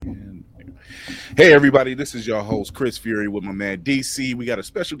Hey everybody, this is your host Chris Fury with my man DC. We got a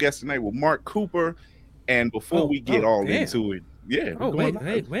special guest tonight with Mark Cooper. And before we get all Damn. into it, yeah, we're Oh, going wait a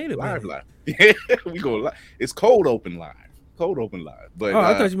live. minute. Yeah, we go live. It's cold open live. But Oh,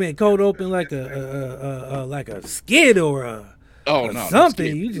 I thought you meant cold open like a skid or no something.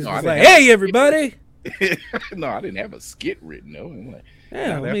 skit. You just No, was like, hey everybody. No, I didn't have a skit written though. I'm like, Yeah,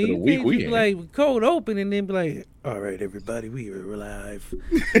 not I after mean, the you week can't we just be had. like cold open and then be like, all right, everybody, we are live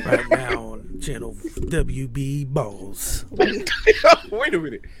right now on channel WB Balls. Wait a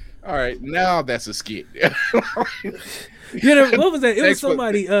minute. All right, now that's a skit. You know what was that? It was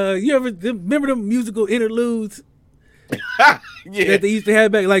somebody. You ever remember them musical interludes? Yeah, that they used to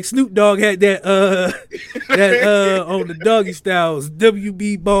have back, like Snoop Dogg had that on the Doggy Styles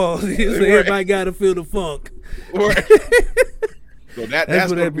WB Balls. So everybody got to feel the funk. Right. So that's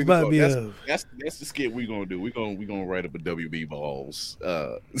what that reminded me of. That's the skit we're gonna do. We're gonna write up a WB Balls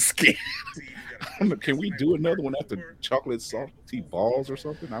skit. Can we do another one after chocolate salty balls or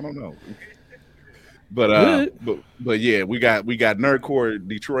something? I don't know. But yeah, we got Nerdcore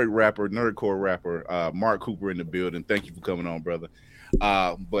Detroit rapper, Nerdcore rapper, Mark Cooper in the building. Thank you for coming on, brother.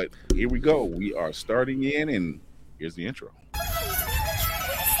 But here we go. We are starting in, and here's the intro.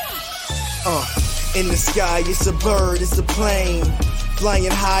 In the sky, it's a bird, it's a plane.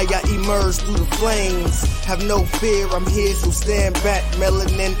 Flying high, I emerge through the flames. Have no fear, I'm here, so stand back.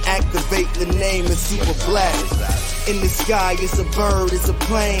 Melanin activate, the name is super black. In the sky, it's a bird, it's a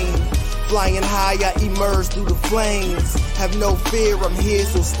plane. Flying high, I emerge through the flames. Have no fear, I'm here,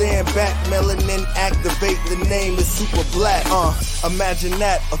 so stand back. Melanin activate, the name is super black. Imagine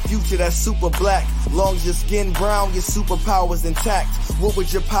that, a future that's super black. Long as your skin brown, your superpowers intact. What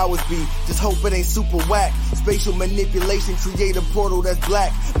would your powers be? Just hope it ain't super whack. Spatial manipulation, create a portal that's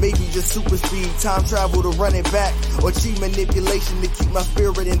black. Maybe just super speed, time travel to run it back. Or cheat manipulation to keep my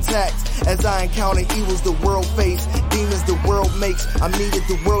spirit intact. As I encounter evils the world face, demons the world makes. I'm needed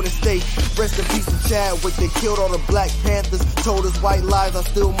the world at stake. Rest in peace to Chadwick, they killed all the Black Panthers. Told us white lies, I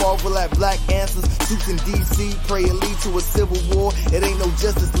still marvel at black answers. Suits in DC, pray it lead to a civil war. It ain't no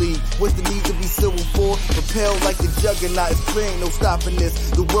Justice League, what's the need to be civil for? Propelled like the juggernaut, it's clear ain't no stopping this.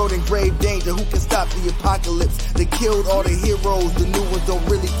 The world in grave danger, who can stop the apocalypse? They killed all the heroes, the new ones don't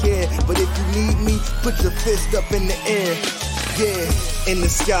really care. But if you need me, put your fist up in the air. Yeah, in the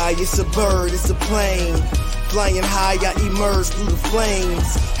sky, it's a bird, it's a plane. Flying high, I emerge through the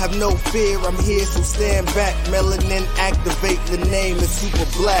flames. Have no fear, I'm here, so stand back. Melanin activate, the name is super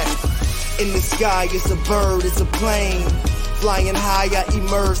black. In the sky, it's a bird, it's a plane. Flying high, I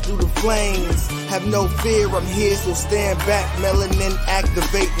emerge through the flames. Have no fear, I'm here, so stand back. Melanin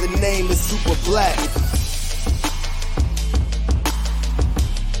activate, the name is super black.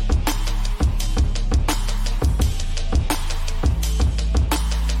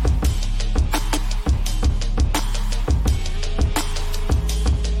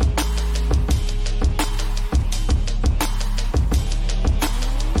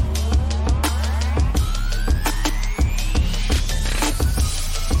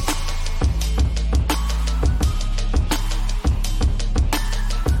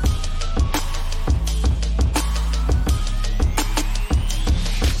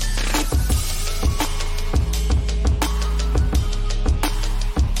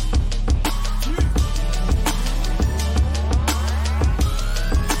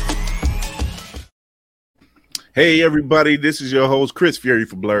 Hey everybody, this is your host Chris Fury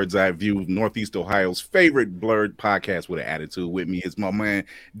for Blurred's Eye View, Northeast Ohio's favorite blurred podcast with an attitude. With me is my man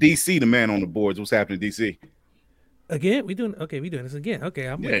DC, the man on the boards. What's happening, DC? Again, we doing this again. Okay,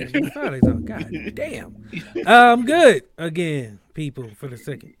 I'm waiting. God damn. I'm good again, people, for the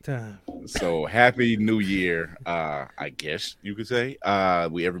second time. So happy New Year, I guess you could say.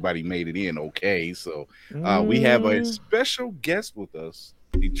 Everybody made it in okay. So we have a special guest with us,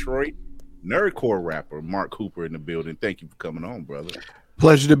 Detroit Nerdcore rapper Mark Cooper in the building. Thank you for coming on, brother.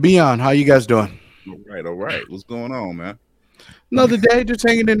 Pleasure to be on. How you guys doing? All right. What's going on, man? Another day, just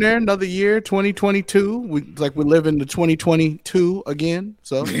hanging in there. Another year, 2022. We live in the 2022 again.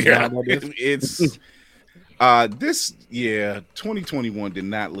 So yeah, it's this year, 2021 did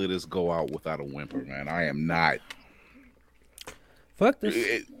not let us go out without a whimper, man. I am not. Fuck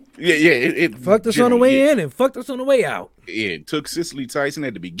this. It fucked us on the way in and fucked us on the way out. It took Cicely Tyson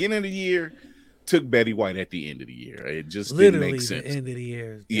at the beginning of the year, took Betty White at the end of the year. It just literally didn't make sense. The end of the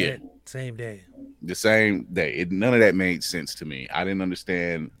year. Yeah, same day. The same day. None of that made sense to me. I didn't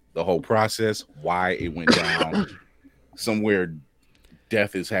understand the whole process, why it went down. Somewhere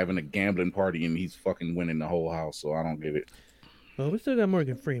Death is having a gambling party and he's fucking winning the whole house, so I don't get it. Well, we still got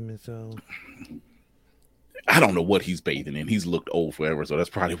Morgan Freeman, so I don't know what he's bathing in. He's looked old forever, so that's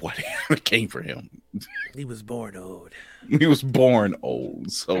probably what came for him. He was born old. He was born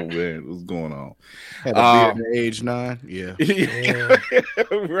old. So man, what's going on? Had a beard at age 9. Yeah. Yeah.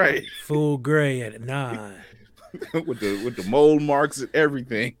 Right. Full gray at 9. with the mold marks and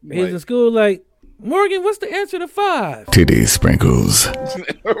everything. He's in school like, Morgan, what's the answer to 5? Titty sprinkles.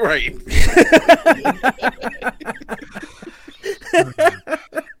 Right.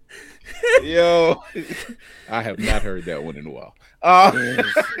 Yo, I have not heard that one in a while.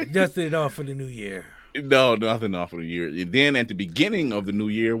 Dusted it off for the new year. No, nothing off of the year. And then at the beginning of the new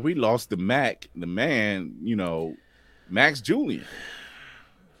year, we lost the man, Max Julian.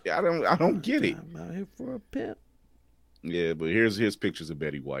 I don't get it. I'm out here for a pimp. Yeah, but here's pictures of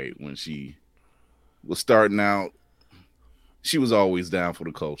Betty White when she was starting out. She was always down for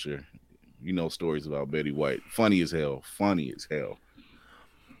the culture. You know stories about Betty White. Funny as hell.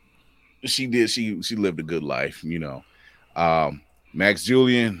 She lived a good life, Max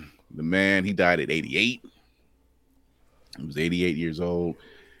Julian, the man, he died at 88. He was 88 years old.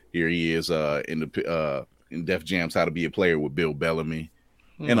 Here he is in Def Jam's How to Be a Player with Bill Bellamy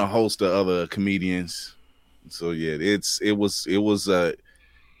and a host of other comedians. So yeah, it was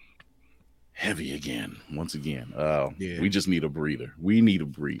heavy again. Once again, we just need a breather. We need a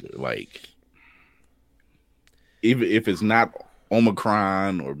breather. Like, even if it's not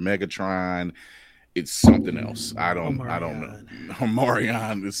Omicron or Megatron, it's something else. I don't know.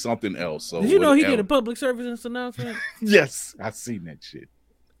 Omarion is something else. So did you know he did a public service announcement? Yes, I seen that shit.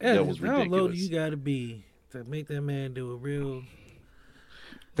 That was ridiculous. How low do you gotta be to make that man do a real?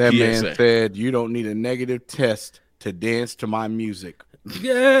 That man said, "You don't need a negative test to dance to my music."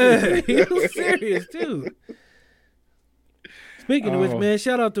 Yeah, he was serious too. Speaking of which, man,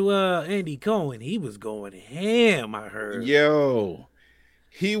 shout out to Andy Cohen. He was going ham, I heard. Yo,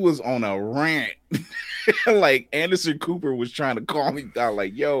 he was on a rant. Like Anderson Cooper was trying to calm me down.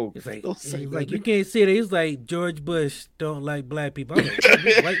 Like, yo, he's like you can't say that. He's like George Bush don't like black people. I'm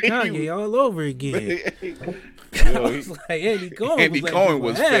like Kanye all over again. I was like, Andy Cohen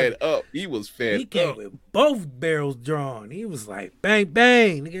was fed up. He was fed up. He came with both barrels drawn. He was like, bang,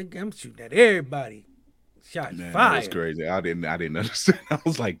 bang. Nigga, I'm shooting at everybody. Shots fired. That was crazy. I didn't understand. I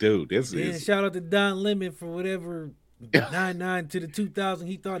was like, dude, this is. Shout out to Don Lemon for whatever 99 to the 2000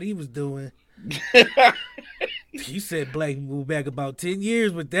 he thought he was doing. He said black people back about 10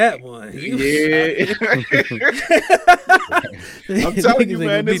 years with that one. Yeah. I'm telling you,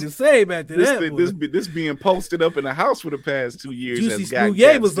 man, this, be the same after this being posted up in the house for the past 2 years. Juicy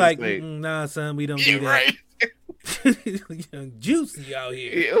Smoothie was like, nah, son, we don't do that. Right. Young Juicy out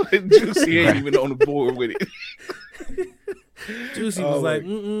here. Juicy ain't even on the board with it. Juicy was like,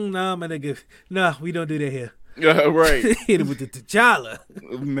 nah, my nigga, nah, we don't do that here. Right. Hit him with the T'Challa.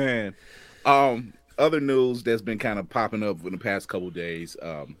 Man. Other news that's been kind of popping up in the past couple of days,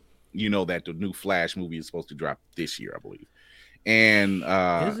 that the new Flash movie is supposed to drop this year, I believe. And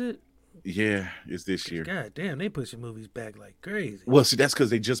is it? Yeah, it's this year. God damn, they pushing movies back like crazy. Well, see, that's because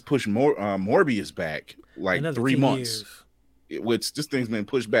they just pushed Morbius back like another 3 months. Years. This thing's been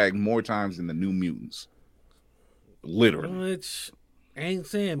pushed back more times than the New Mutants. Literally. Which ain't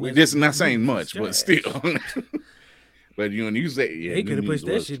saying much. It's not saying much, but still. But you say they could have pushed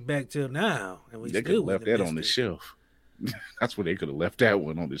that shit back till now, and they could have left that on the shelf. That's where they could have left that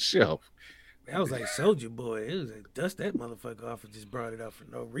one on the shelf. That was like Soulja Boy. It was like dust that motherfucker off and just brought it up for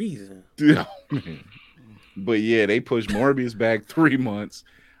no reason. Yeah. But yeah, they pushed Morbius back 3 months.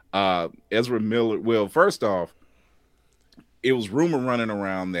 Ezra Miller. Well, first off, it was rumor running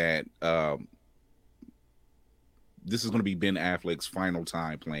around that this is going to be Ben Affleck's final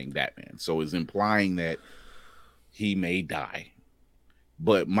time playing Batman. So it's implying that he may die.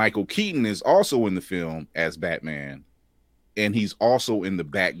 But Michael Keaton is also in the film as Batman, and he's also in the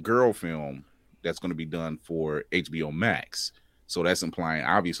Batgirl film that's going to be done for HBO Max. So that's implying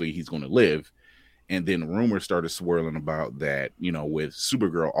obviously he's going to live. And then rumors started swirling about that, with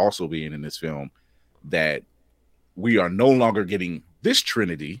Supergirl also being in this film, that we are no longer getting this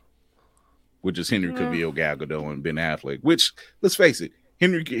Trinity, which is Henry Cavill, Gal Gadot, and Ben Affleck. Which, let's face it,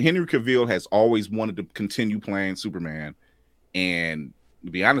 Henry Cavill has always wanted to continue playing Superman, and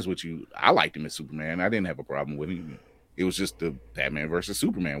to be honest with you, I liked him as Superman. I didn't have a problem with him. It was just the Batman versus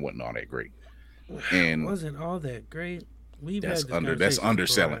Superman wasn't all that great, and wasn't all that great. That's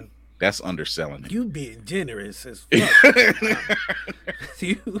underselling. That's underselling it. You being generous as fuck.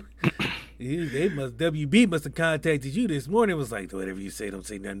 WB must have contacted you this morning. Was like, whatever you say, don't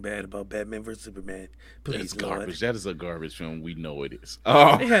say nothing bad about Batman versus Superman. Please, that's garbage. That is a garbage film. We know it is.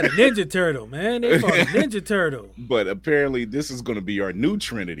 They had a Ninja Turtle, man. They fought a Ninja Turtle. But apparently, this is going to be our new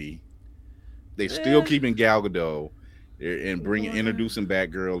Trinity. They're still keeping Gal Gadot and introducing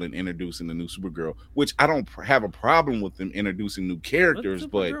Batgirl and introducing the new Supergirl, which I don't have a problem with them introducing new characters,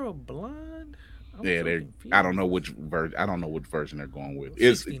 but Supergirl blonde. I don't know which version. I don't know which version they're going with.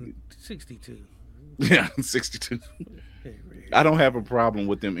 62. Yeah, 62. I don't have a problem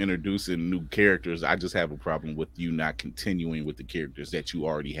with them introducing new characters. I just have a problem with you not continuing with the characters that you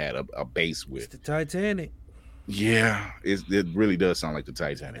already had a base with. It's the Titanic. Yeah, it really does sound like the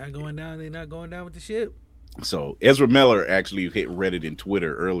Titanic. They're not going down with the ship. So Ezra Miller actually hit Reddit and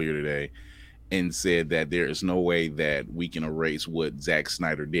Twitter earlier today and said that there is no way that we can erase what Zack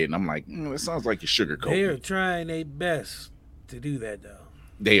Snyder did. And I'm like, it sounds like you're sugarcoating. They are trying their best to do that, though.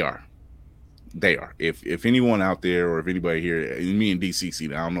 They are. If anyone out there or if anybody here, me and DC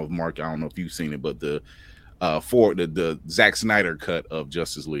seen it. I don't know if Mark, I don't know if you've seen it, but the Zack Snyder cut of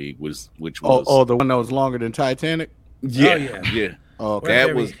Justice League which was the one that was longer than Titanic. Yeah. Oh, okay.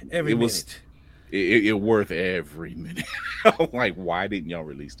 Every minute. It worth every minute. I'm like, why didn't y'all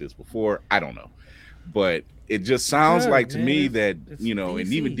release this before? I don't know, but it just sounds like to me that it's DC.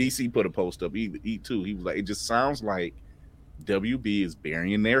 And even DC put a post up. He too. He was like, it just sounds like WB is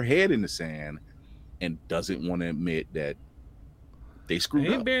burying their head in the sand and doesn't want to admit that they screwed up.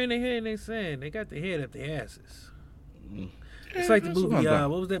 They ain't burying their head in the sand. They got their head up their asses. It's like the movie. What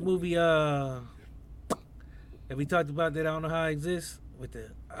was that movie? That we talked about that I don't know how it exists with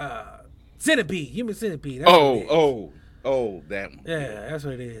the Centipede, Human Centipede. That's that one. Yeah, that's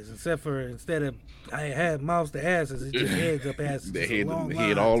what it is. Instead of I had mouths to asses, it's just heads up asses. The head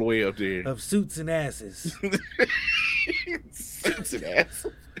all the way up there of suits and asses. Suits and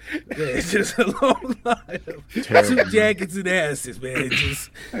asses. Yeah, it's just a long line of suit jackets and asses, man.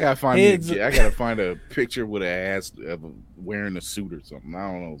 I gotta find a picture with an ass wearing a suit or something.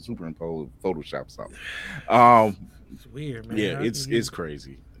 I don't know, superimpose Photoshop something. It's weird, man. Yeah, it's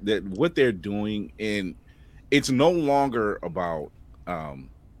crazy that what they're doing, and it's no longer about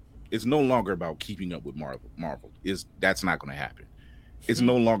keeping up with Marvel. That's not going to happen. It's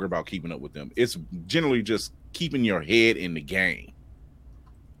no longer about keeping up with them. It's generally just keeping your head in the game.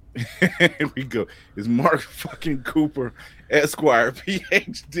 Here we go. It's Mark fucking Cooper, Esquire,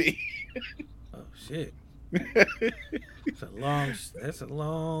 PhD. Oh shit. That's a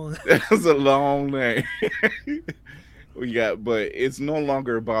long name. But it's no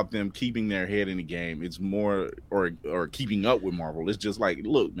longer about them keeping their head in the game. It's more or keeping up with Marvel. It's just like,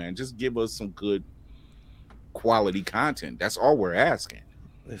 look, man, just give us some good quality content. That's all we're asking.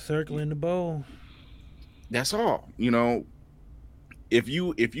 They're circling the bowl. That's all. If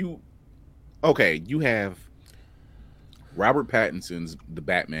you you have Robert Pattinson's The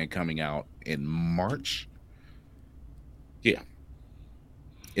Batman coming out in March. Yeah.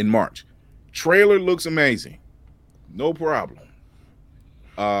 In March. Trailer looks amazing. No problem.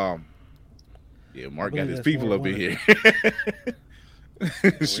 Mark got his people up in here.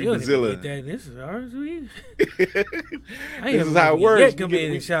 Shubazilla. This is ours. This is how it works. Come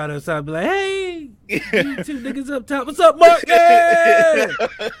in and shout us out, be like, "Hey, you two niggas up top. What's up, Mark?" Yeah!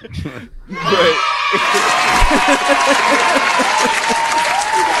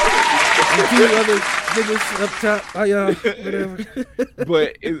 Two other niggas up top. How y'all? Whatever.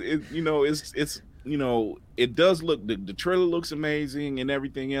 But it does look. The trailer looks amazing and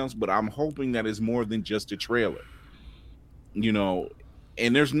everything else. But I'm hoping that it's more than just a trailer.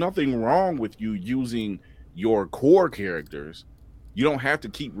 And there's nothing wrong with you using your core characters. You don't have to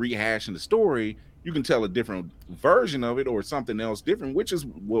keep rehashing the story. You can tell a different version of it or something else different, which is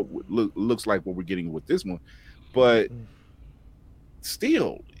what looks like what we're getting with this one. But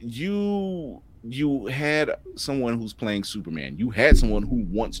still, you had someone who's playing Superman. You had someone who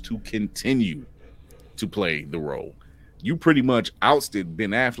wants to continue to play the role. You pretty much ousted Ben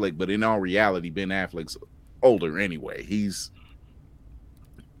Affleck, but in all reality, Ben Affleck's older anyway. He's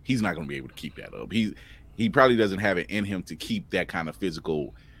not going to be able to keep that up. He probably doesn't have it in him to keep that kind of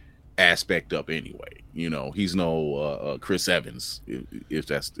physical aspect up anyway. He's no Chris Evans,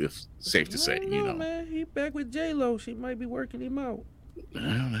 if safe to say. Man, he back with J-Lo. She might be working him out.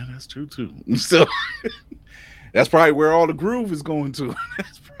 Well, that's true too. So that's probably where all the groove is going to.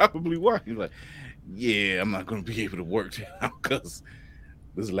 That's probably why he's like, yeah, I'm not going to be able to work out because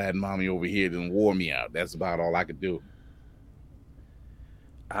this Latin mommy over here didn't wore me out. That's about all I could do.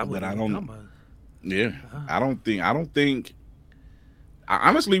 I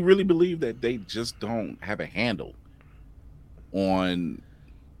honestly really believe that they just don't have a handle on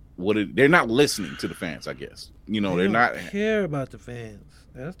they're not listening to the fans, I guess. They're not care about the fans.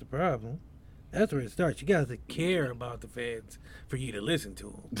 That's the problem. That's where it starts. You got to care about the fans for you to listen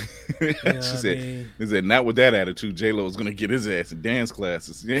to them. She said, not with that attitude, J-Lo is going to get his ass in dance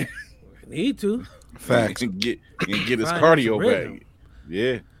classes. Yeah. Need to. Facts. and get his Find cardio his rhythm. back.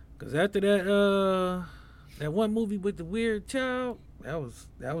 Yeah. Because after that one movie with the weird child, that was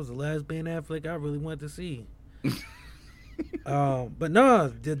the last Ben Affleck I really wanted to see. But no,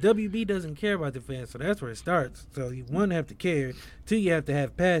 the WB doesn't care about the fans, so that's where it starts. So you one have to care, two you have to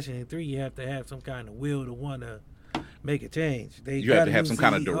have passion, and three you have to have some kind of will to want to make a change. You have to have some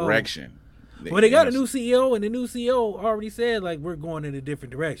kind of direction. Well, they got a new CEO, and the new CEO already said like we're going in a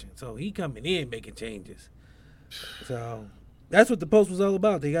different direction. So he coming in making changes. So that's what the post was all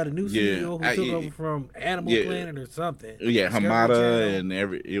about. They got a new CEO who took over from Animal Planet or something. Yeah,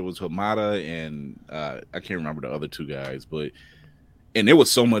 Hamada it was Hamada and I can't remember the other two guys, but there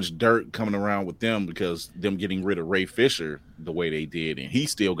was so much dirt coming around with them because them getting rid of Ray Fisher the way they did, and he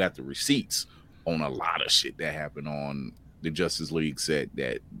still got the receipts on a lot of shit that happened on the Justice League set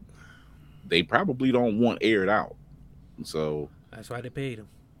that they probably don't want aired out. So that's why they paid him.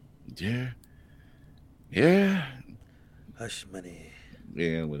 Yeah. Hush money.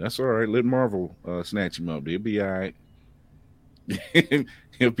 Yeah, well, that's all right. Let Marvel snatch him up. They'll be all right.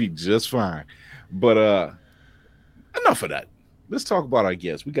 He'll be just fine. But enough of that. Let's talk about our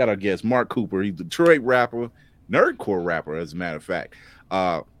guest. We got our guest, Mark Cooper. He's a Detroit rapper, Nerdcore rapper, as a matter of fact.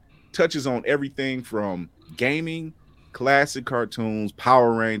 Touches on everything from gaming, classic cartoons,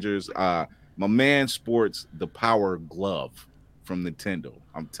 Power Rangers. My man sports the Powerglove from Nintendo.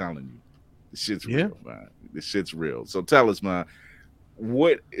 I'm telling you. This shit's real, man. This shit's real. So tell us, man,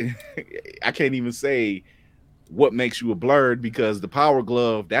 what I can't even say what makes you a blurred because the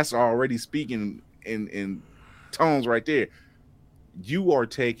Powerglove, that's already speaking in tones right there. You are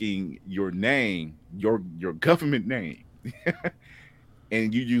taking your name, your government name,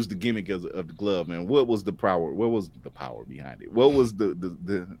 and you use the gimmick of the glove, man. What was the power? What was the power behind it? What was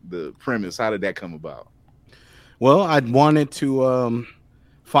the premise? How did that come about? Well, I wanted to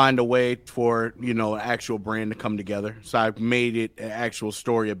find a way for, an actual brand to come together. So I made it an actual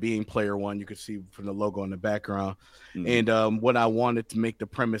story of being Player One. You could see from the logo in the background. Mm-hmm. And what I wanted to make the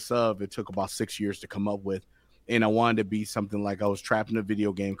premise of, it took about 6 years to come up with. And I wanted to be something like I was trapped in a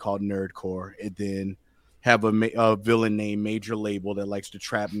video game called Nerdcore, and then have a villain named Major Label that likes to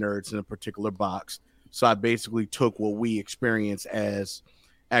trap nerds in a particular box. So I basically took what we experience as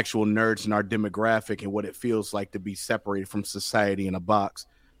actual nerds in our demographic and what it feels like to be separated from society in a box.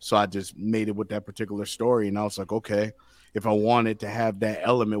 So I just made it with that particular story. And I was like, okay, if I wanted to have that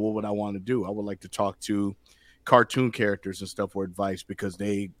element, what would I want to do? I would like to talk to cartoon characters and stuff for advice because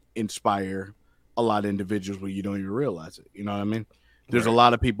they inspire a lot of individuals where you don't even realize it. You know what I mean? There's a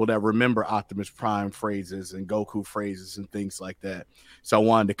lot of people that remember Optimus Prime phrases and Goku phrases and things like that. So I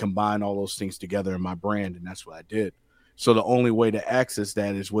wanted to combine all those things together in my brand, and that's what I did. So the only way to access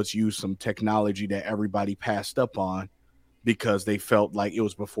that is what's used some technology that everybody passed up on because they felt like it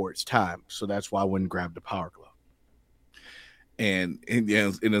was before its time. So that's why I went and grabbed the Powerglove. And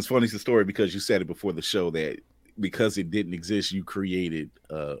it's funny the story because you said it before the show that because it didn't exist, you created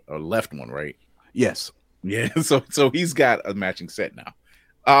a left one, right? Yes. Yeah. So he's got a matching set now.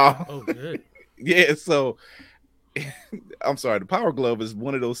 Oh, good. Yeah. So I'm sorry. The Powerglove is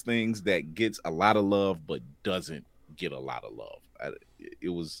one of those things that gets a lot of love, but doesn't get a lot of love. It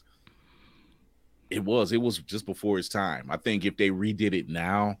was just before its time. I think if they redid it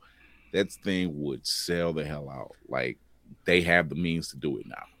now, that thing would sell the hell out. Like they have the means to do it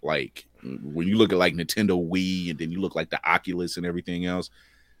now. Like when you look at like Nintendo Wii and then you look like the Oculus and everything else,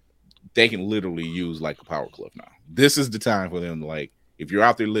 they can literally use like a Powerglove now. This is the time for them to, like, if you're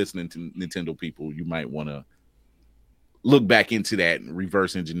out there listening to Nintendo people, you might want to look back into that and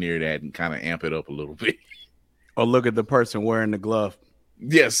reverse engineer that and kind of amp it up a little bit. Or look at the person wearing the glove.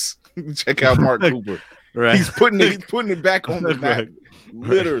 Yes. Check out Mark Cooper. Right. He's putting it back on the map.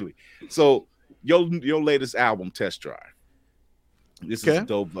 Literally. So your latest album, Test Drive. This is a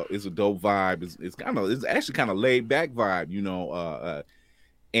dope. It's a dope vibe. It's actually kind of laid back vibe,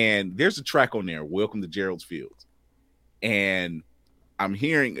 and there's a track on there, Welcome to Gerald's Fields. And I'm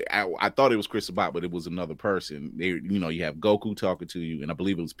hearing, I thought it was Chris Sabat, but it was another person. You have Goku talking to you, and I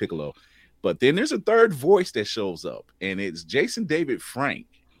believe it was Piccolo. But then there's a third voice that shows up, and it's Jason David Frank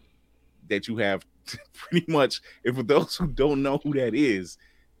that you have pretty much, if for those who don't know who that is,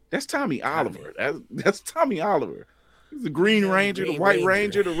 that's Tommy Oliver. That's Tommy Oliver. He's the Green Ranger, the White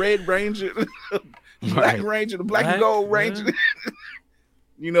Ranger, the Red Ranger, the Black Ranger, the Black and Gold Ranger.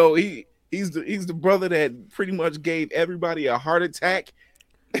 He's the brother that pretty much gave everybody a heart attack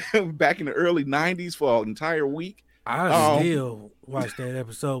back in the early 90s for an entire week. I still watch that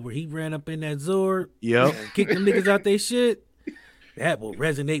episode where he ran up in that Zord. Yep. Kicked them niggas out they shit. that will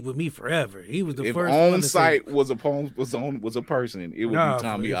resonate with me forever. He was the if first on one to site say, was a person, it would be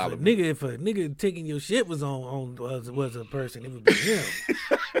Tommy Oliver. If a nigga taking your shit was was a person, it would be him.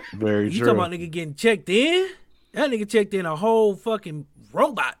 Very you true. talking about nigga getting checked in? That nigga checked in a whole fucking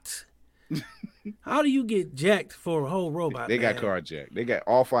robot. How do you get jacked for a whole robot? They got carjacked. They got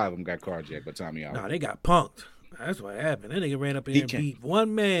all 5 of them got carjacked by Tommy Oliver. No, they got punked. That's what happened. That nigga ran up in there and beat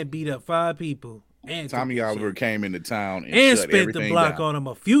one man, beat up 5 people. And Tommy Oliver came into town and shut spent the block down. on him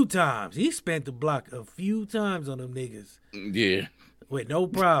a few times. He spent the block a few times on them niggas. Yeah, with no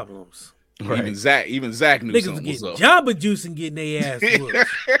problems. Right. Even Zach knew niggas something was was getting up. Jamba Juice and getting their ass whooped.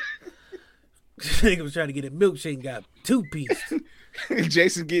 Nigga was trying to get a milkshake and got 2-piece.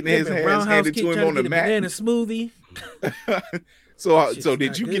 Jason getting his hands handed to him on the mat. Banana smoothie. So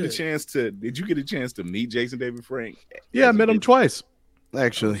did you get a chance to meet Jason David Frank? Yeah, I met him twice,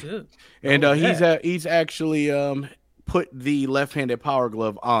 actually. Oh, and he's actually put the left-handed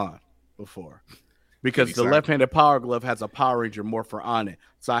Powerglove on before, because the left-handed Powerglove has a Power Ranger morpher on it.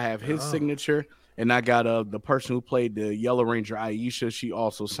 So I have his signature, and I got the person who played the Yellow Ranger, Aisha. She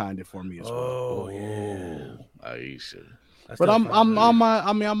also signed it for me as well. Oh yeah, Aisha. But I'm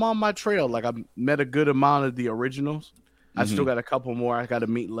on my trail. Like, I met a good amount of the originals. I still got a couple more I got to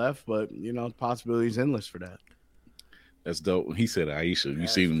meet left, but possibilities endless for that. That's dope. He said Aisha. You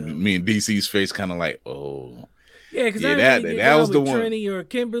see me and DC's face kind of like, oh. Yeah, because that was the one. Trini or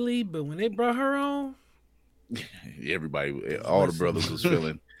Kimberly, but when they brought her on, everybody, all the brothers was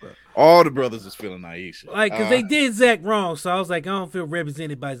feeling. All the brothers was feeling Aisha. Like, because they did Zach wrong, so I was like, I don't feel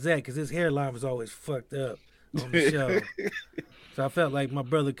represented by Zach because his hairline was always fucked up on the show. So I felt like my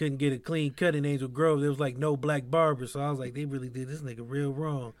brother couldn't get a clean cut in Angel Grove. There was like no black barber, so I was like, they really did this nigga real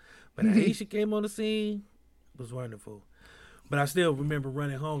wrong. But Aisha came on the scene, it was wonderful. But I still remember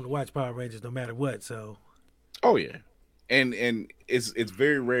running home to watch Power Rangers no matter what. So, oh yeah, and it's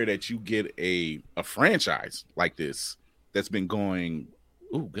very rare that you get a franchise like this that's been going.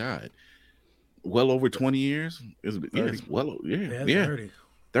 Oh God, well over 20 years. It's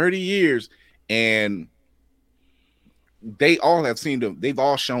 30 years, and they all have they've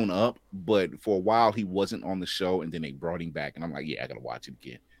all shown up, but for a while he wasn't on the show, and then they brought him back, and I'm like, yeah, I gotta watch it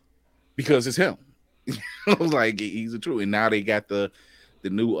again because it's him. I was like, he's a true. And now they got the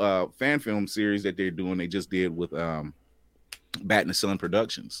new fan film series that they're doing. They just did with Bat and the Sun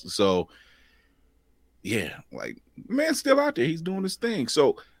Productions. So yeah, like, man's still out there. He's doing his thing.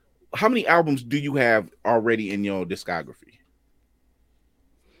 So how many albums do you have already in your discography?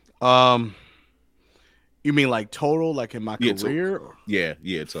 You mean like total, like in my career?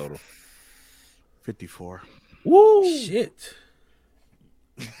 Yeah, total. 54. Woo! Shit.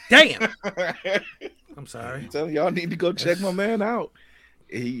 Damn. I'm sorry. So y'all need to go check my man out.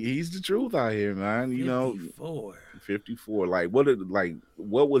 He's the truth out here, man. 54. Like,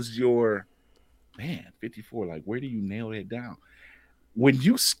 what was your 54? Like, where do you nail that down? When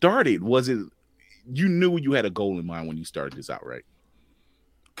you started, was it you knew you had a goal in mind when you started this out, right?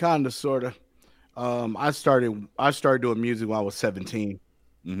 Kind of, sort of. I started doing music when I was 17.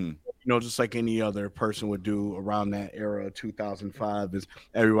 Just like any other person would do around that era, 2005, is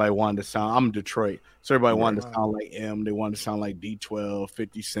everybody wanted to sound. I'm Detroit, so everybody wanted to sound like M. They wanted to sound like D12,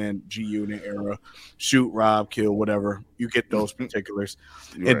 50 Cent, G Unit era, Shoot, Rob, Kill, whatever. You get those particulars.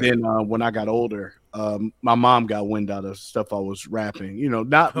 Right. And then when I got older, my mom got wind out of stuff I was rapping.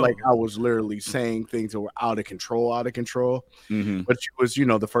 Not like I was literally saying things that were out of control. But she was,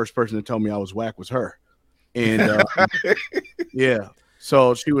 the first person to tell me I was whack was her. And yeah.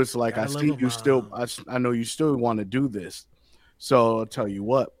 So she was like, I see you still, I know you still want to do this. So I'll tell you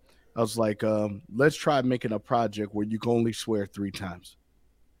what, I was like, let's try making a project where you can only swear 3 times.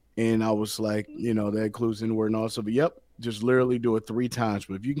 And I was like, that includes N-word and also, but yep, just literally do it 3 times.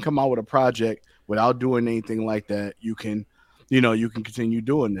 But if you can come out with a project without doing anything like that, you can continue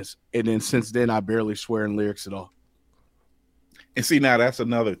doing this. And then since then, I barely swear in lyrics at all. And see, now that's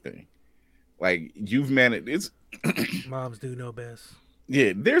another thing. Like, you've managed, it's moms do know best.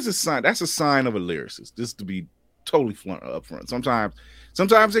 Yeah, there's a sign. That's a sign of a lyricist. Just to be totally upfront.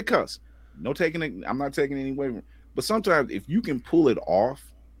 Sometimes they cuss. No taking it. I'm not taking it any way. But sometimes if you can pull it off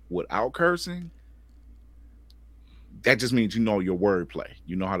without cursing, that just means you know your wordplay.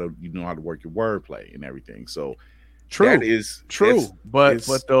 You know how to work your wordplay and everything. So true, that is true. But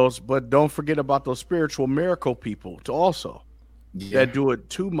don't forget about those spiritual miracle people that do it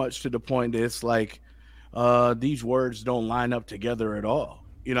too much to the point that it's like these words don't line up together at all.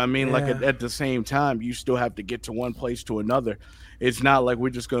 You know what I mean? Like at the same time, you still have to get to one place to another. It's not like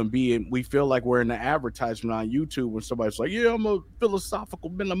we're just going to be in. We feel like we're in the advertisement on YouTube when somebody's like, "Yeah, I'm a philosophical,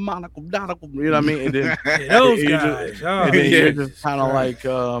 mnemonical, nautical." You know what I mean? And then those guys, you're just kind of like,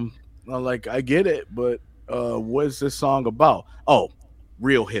 I get it, but what is this song about? Oh,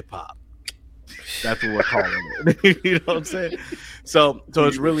 real hip hop. That's what we're calling it. You know what I'm saying? So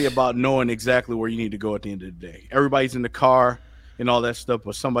it's really about knowing exactly where you need to go at the end of the day. Everybody's in the car and all that stuff,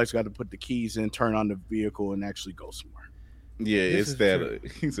 but somebody's got to put the keys in, turn on the vehicle, and actually go somewhere. Yeah, it's that.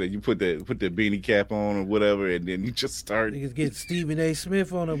 He said you put the beanie cap on or whatever, and then you just start. Niggas get Stephen A.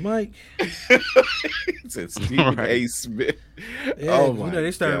 Smith on a mic. He said Stephen A. Smith. Yeah, oh my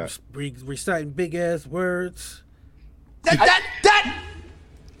they start reciting big ass words. That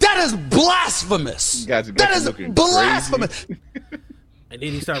is blasphemous. That is blasphemous. And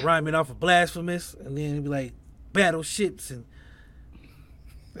then he start rhyming off of blasphemous, and then he'd be like battleships and.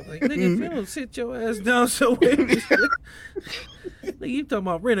 Like, nigga, if you don't sit your ass down somewhere, nigga, you talking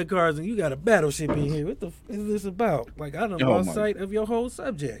about rental cars and you got a battleship in here. What the f is this about? Like, I done lost sight of your whole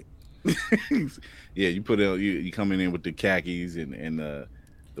subject. Yeah, you put in, you coming in with the khakis and the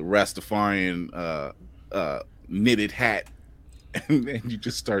Rastafarian knitted hat, and you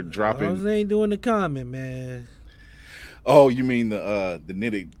just start dropping. I ain't doing the comment, man. Oh, you mean the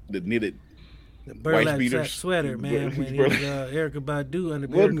knitted. The burlap sweater, man. When he was Erykah Badu under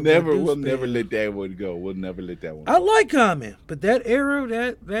We'll never let that one go. We'll never let that one go. I like Common, but that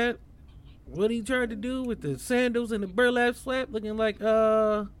era, that what he tried to do with the sandals and the burlap slap, looking like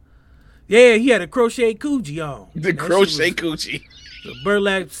he had a crochet coochie on. The crochet coochie. The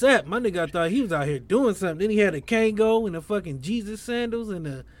burlap slap. My nigga thought he was out here doing something. Then he had a Kango and the fucking Jesus sandals and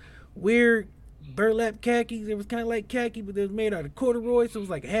the weird burlap khakis. It was kind of like khaki, but it was made out of corduroy, so it was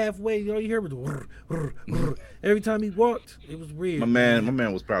like halfway. All you heard was whir, whir, whir. Every time he walked. It was weird. My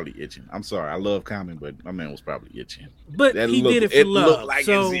man was probably itching. I'm sorry, I love Common, but my man was probably itching. But he did it for love. It looked like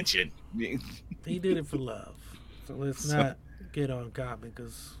so it's itching. He did it for love. So let's not get on Common,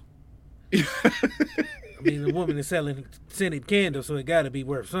 because I mean, the woman is selling scented candles, so it got to be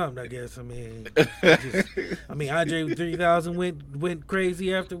worth something, I guess. I mean, Andre 3000 went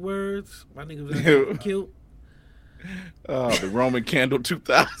crazy afterwards. My nigga was killed. Oh, the Roman candle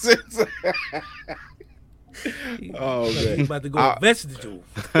 2000s. Man, he about to go vegetable.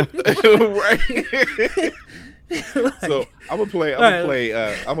 Right. So I'm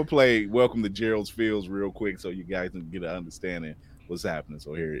gonna play Welcome to Gerald's Fields real quick, so you guys can get an understanding what's happening.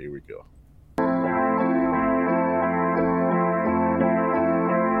 So here we go.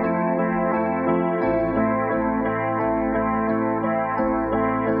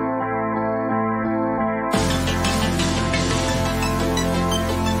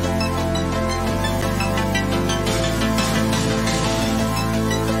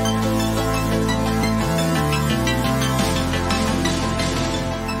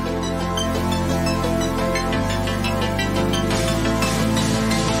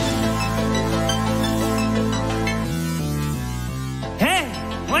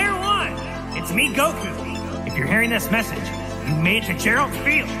 This message, you made it to Gerald's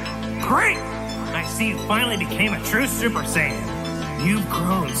Field. Great! I see you finally became a true Super Saiyan. You've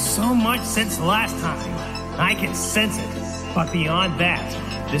grown so much since last time. I can sense it. But beyond that,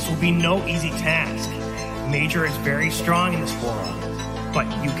 this will be no easy task. Major is very strong in this world, but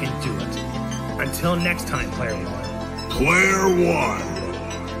you can do it. Until next time, Player One. Player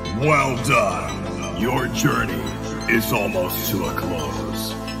One, well done. Your journey is almost to a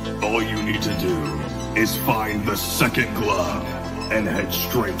close. All you need to do is find the second glove and head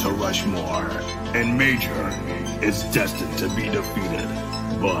straight to Rushmore. And Major is destined to be defeated.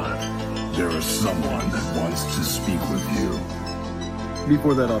 But there is someone that wants to speak with you.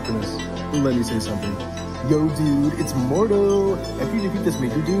 Before that, Optimus, let me say something. Yo, dude, it's Mordo. After you defeat this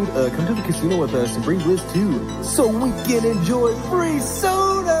Major dude, come to the casino with us and bring Blizz too, so we can enjoy free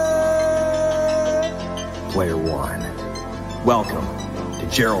soda! Player One, welcome to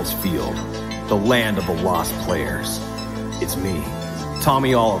Gerald's Field, the land of the lost players. It's me,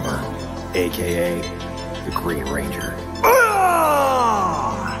 Tommy Oliver, aka the Green Ranger.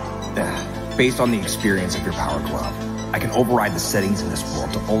 Based on the experience of your Powerglove, I can override the settings in this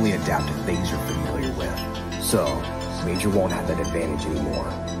world to only adapt to things you're familiar with. So, Major won't have that advantage anymore.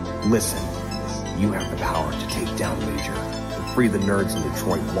 Listen, you have the power to take down Major and free the nerds in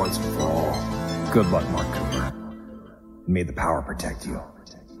Detroit once and for all. Good luck, Mark Cooper. May the power protect you.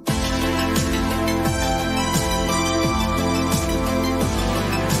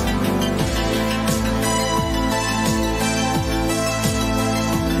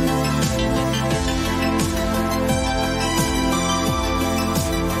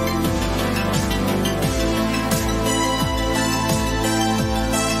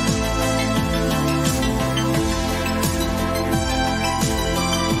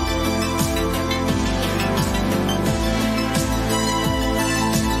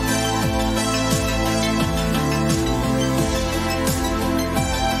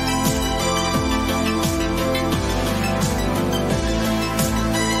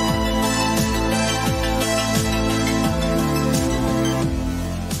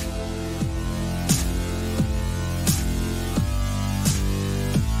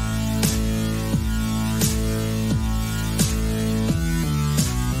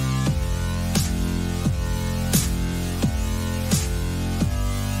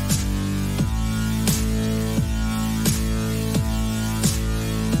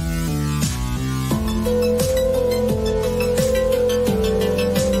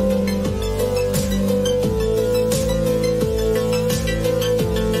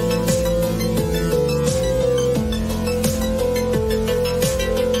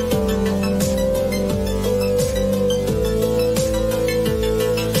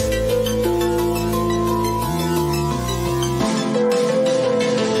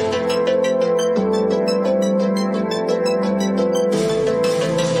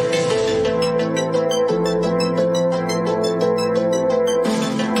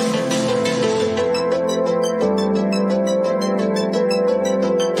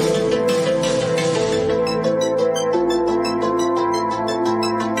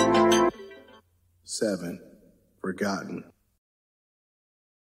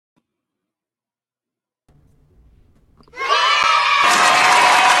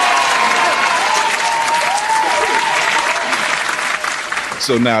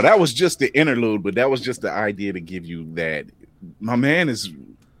 So now that was just the interlude, but that was just the idea to give you that my man he's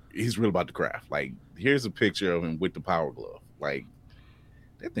real about the craft. Like, here's a picture of him with the Powerglove. Like,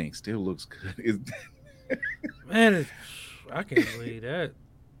 that thing still looks good. Man, I can't believe that.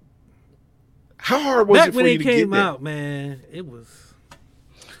 How hard was it for you to get when it came out, man? It was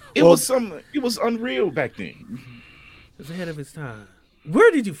unreal back then. It was ahead of its time.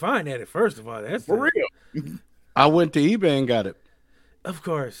 Where did you find that? First of all, that's for real. I went to eBay and got it. Of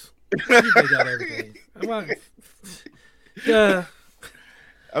course, eBay got everything.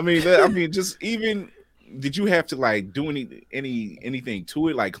 I mean, just even. Did you have to like do anything to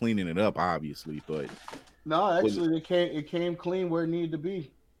it, like cleaning it up, obviously? But no, actually, it came clean where it needed to be.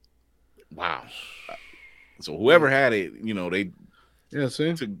 Wow. So whoever had it, they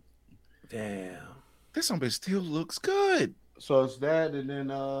damn, this something still looks good. So it's that, and then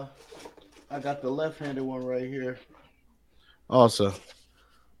I got the left-handed one right here. Also.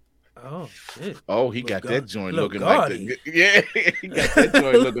 Oh shit! Oh, he got that joint looking gaudy. Like he got that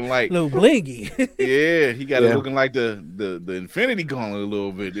joint looking like little blingy. Yeah, he got it looking like the Infinity Gauntlet a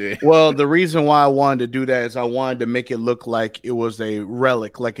little bit. Yeah. Well, the reason why I wanted to do that is I wanted to make it look like it was a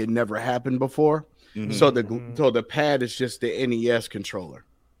relic, like it never happened before. Mm-hmm. So the pad is just the NES controller,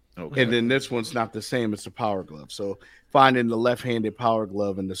 okay. And then this one's not the same as the Powerglove. So finding the left-handed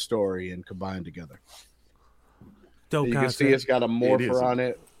Powerglove in the story and combined together. Dope you concept. can see it's got a morpher on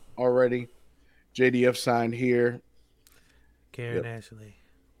it already. JDF signed here. Karen Ashley.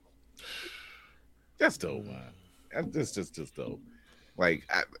 That's dope, man. That's just dope. Like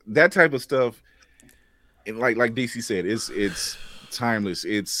that type of stuff. And like DC said, it's timeless.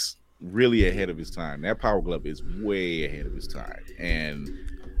 It's really ahead of its time. That Powerglove is way ahead of its time. And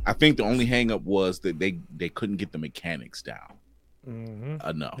I think the only hang up was that they couldn't get the mechanics down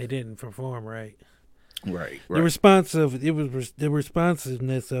enough. They didn't perform right. Right. The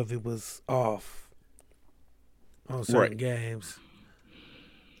responsiveness of it was off on certain games.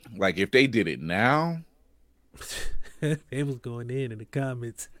 Like if they did it now, it was going in the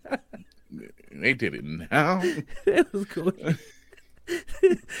comments. They did it now. It was going in.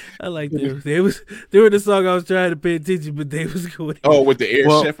 I like them. They were the song I was trying to pay attention, but they was going. Oh, with the Air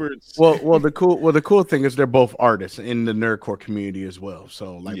Shepherds. Well, the cool thing is they're both artists in the Nerdcore community as well.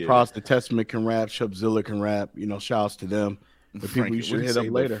 So like, Prost the Testament can rap, Shubzilla can rap. Shouts to them. The people you should hit up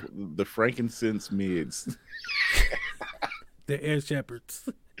later. The frankincense mids. The Air Shepherds.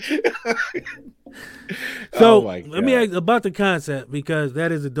 So let me ask about the concept, because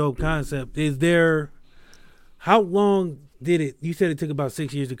that is a dope concept. How long did it? You said it took about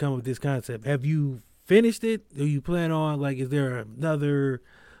 6 years to come up with this concept. Have you finished it? Do you plan on, is there another,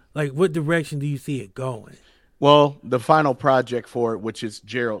 what direction do you see it going? Well, the final project for it, which is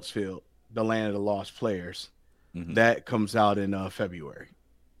Gerald's Field, the Land of the Lost Players, that comes out in February.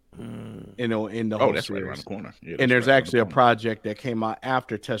 In the whole that's series. right around the corner. Yeah, and there's actually a project that came out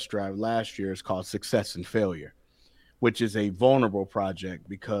after Test Drive last year. It's called Success and Failure, which is a vulnerable project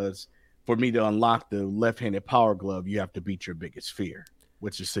because for me to unlock the left-handed Powerglove, you have to beat your biggest fear,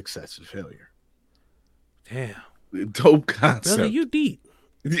 which is success and failure. Damn. Dope concept. Brother, you deep.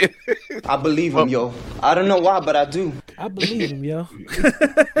 I believe him, yo. I don't know why, but I do. I believe him, yo.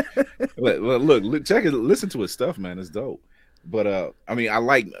 Look, check it. Listen to his stuff, man. It's dope. But I mean, I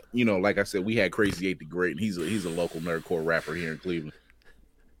like, like I said, we had Crazy 8 the Great, and he's a local nerdcore rapper here in Cleveland,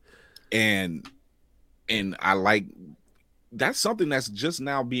 and I like that's something that's just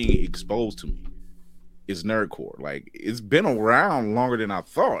now being exposed to me. Is nerdcore. Like, it's been around longer than I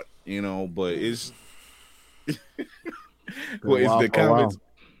thought, but it's well, it's the comments.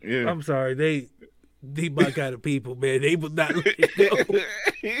 Yeah. I'm sorry, they my kind of people, man. They would not let it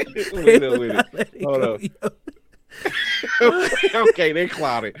go. Hold on. Okay, they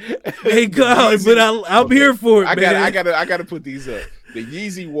clouded. They clouded, but I'm here for it, man. I gotta put these up. The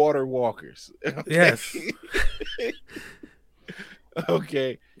Yeezy Water Walkers. Okay. Yes.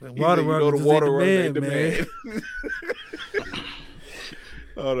 Okay. Water Walkers is in man.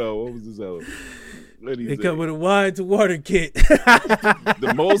 Hold on, what was this other? They come with a wine to water kit.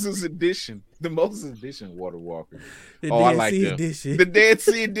 The Moses edition. The Moses edition Water Walkers. I like them. Edition. The Dead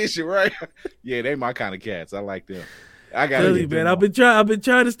Sea edition, right? Yeah, they my kind of cats. I like them. I got you, man. I've been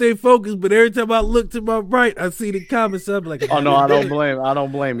trying to stay focused, but every time I look to my right, I see the comments. I'm like, oh no, I don't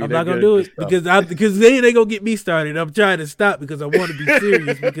blame you. I'm not gonna do it because they gonna get me started. I'm trying to stop because I want to be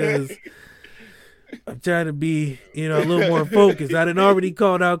serious because I'm trying to be, a little more focused. I done already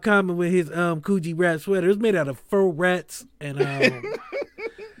called out Common with his Coogee rat sweater. It was made out of fur rats and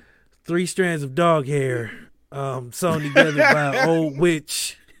 3 strands of dog hair sewn together by an old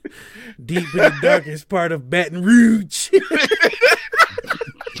witch deep in the darkest part of Baton Rouge.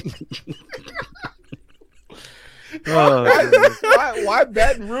 Why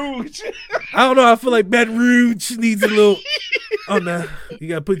Baton Rouge? I don't know. I feel like Baton Rouge needs a little. Oh no, you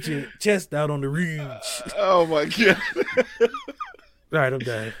gotta put your chest out on the rouge. Oh my god! All right, I'm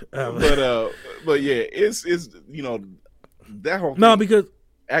done. But yeah, it's that whole thing. No, because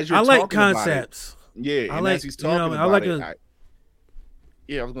as you're I like talking concepts. About it, yeah, I and like, as he's talking about like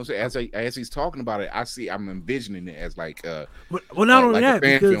it, I was gonna say as he's talking about it, I'm envisioning it as like well, not only like that, a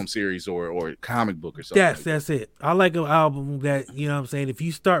fan film series or comic book or something. That's it. I like an album that, you know what I'm saying, if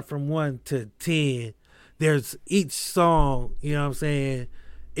you start from 1 to 10, there's each song, you know what I'm saying,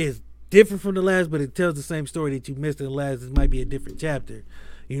 is different from the last, but it tells the same story that you missed in the last. It might be a different chapter.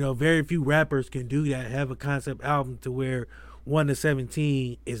 Very few rappers can do that, have a concept album to where 1 to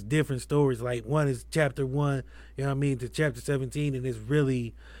 17 is different stories. Like 1 is chapter 1, you know what I mean, to chapter 17, and it's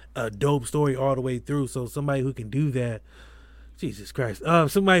really a dope story all the way through. So somebody who can do that, Jesus Christ,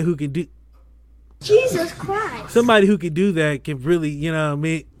 somebody who can do Jesus Christ, somebody who can do that can really, you know what I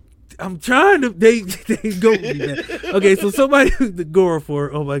mean. I'm trying to. They go with me, man. Okay, so somebody who the gore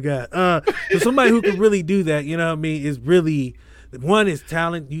for. Oh my god. So somebody who can really do that, you know what I mean, is really, 1 is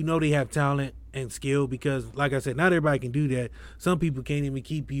talent. They have talent and skill, because like I said, not everybody can do that. Some people can't even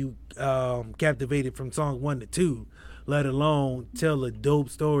keep you captivated from song 1 to 2, let alone tell a dope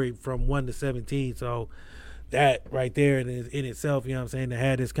story from 1 to 17. So that right there in itself, you know what I'm saying, to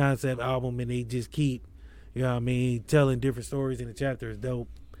have this concept album and they just keep, you know what I mean, telling different stories in the chapter is dope.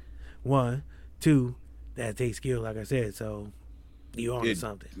 1, 2, that takes skill, like I said. So you on to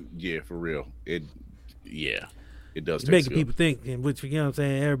something. Yeah, for real. It does. It's making people think, and which, you know what I'm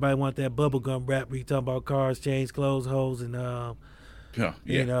saying, everybody want that bubblegum rap where you talking about cars, chains, clothes, hoes, and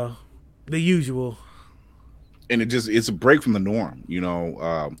you know, the usual. And it's a break from the norm,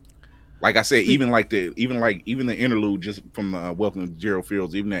 like I said, even the interlude just from Welcome to Gerald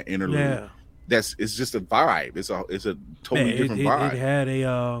Fields, even that interlude. Yeah. It's just a vibe. It's a totally different vibe.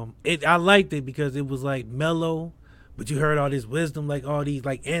 It had I liked it because it was like mellow, but you heard all this wisdom, like all these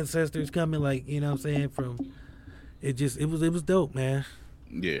like ancestors coming, like, you know what I'm saying, from it was dope, man.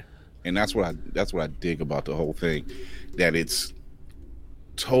 Yeah. And that's what I dig about the whole thing, that it's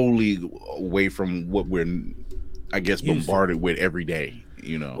totally away from what we're, I guess, bombarded with every day,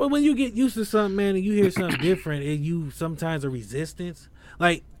 Well, when you get used to something, man, and you hear something different, and you sometimes a resistance,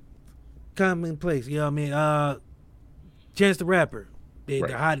 like commonplace, you know what I mean? Chance the Rapper did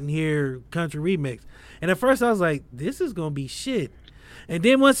the Hot in Here country remix. And at first I was like, this is gonna be shit. And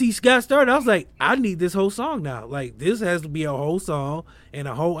then once he got started, I was like, I need this whole song now. Like, this has to be a whole song and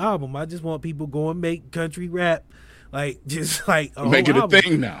a whole album. I just want people go and make country rap, like, just like a make whole it album. A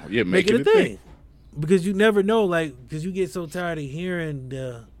thing now. Yeah, make it a thing. Because you never know, like, because you get so tired of hearing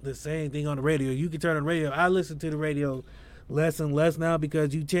the same thing on the radio. You can turn on the radio. I listen to the radio less and less now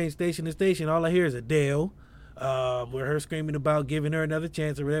because you change station to station. All I hear is Adele, with her screaming about giving her another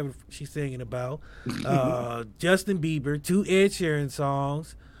chance or whatever she's singing about. Justin Bieber, 2 Ed Sheeran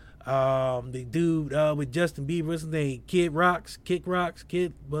songs. The dude with Justin Bieber, what's his name? Kid Rocks,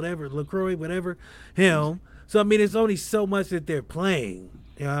 whatever, LaCroix, whatever, him. So, I mean, it's only so much that they're playing.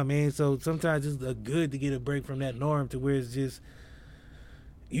 You know what I mean? So sometimes it's good to get a break from that norm to where it's just,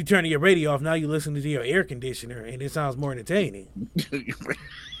 you turn your radio off, now you listen to your air conditioner, and it sounds more entertaining.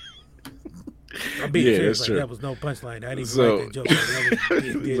 I'm being serious, like that was no punchline. I didn't even write that joke. That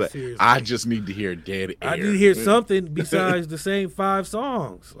was dead serious. I just need to hear dead air. I need to hear something besides the same 5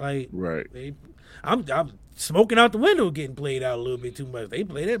 songs. Like, right. I'm smoking out the window getting played out a little bit too much. They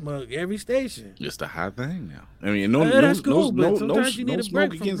play that mug every station. Just a high thing now. I mean, that's cool, but sometimes you need a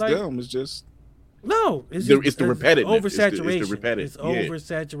break from against them. It's just it's the repetitive oversaturation. It's the repetitive. It's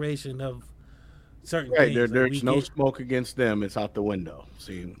oversaturation of certain things. There's no smoke against them. It's out the window.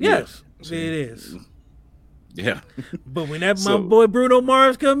 See, yes, it is. Yeah, but when my boy Bruno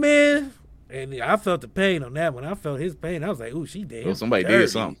Mars come in, and I felt the pain on that one. I felt his pain. I was like, "Ooh, she damn." Well, somebody did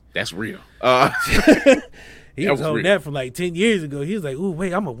something. That's real. He was holding that from like 10 years ago. He was like, "Ooh,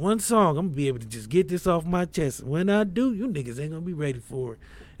 wait, I'm a one song. I'm gonna be able to just get this off my chest. When I do, you niggas ain't gonna be ready for it."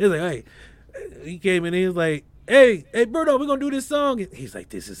 He was like, "Hey," he came in. And he was like, "Hey, Bruno, we're gonna do this song." And he's like,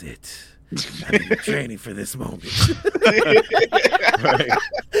 "This is it. I've been training for this moment.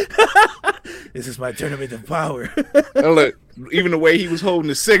 This is my tournament of power." Look, even the way he was holding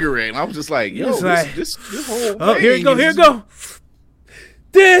the cigarette, I was just like, "Yo, this whole oh, here you go.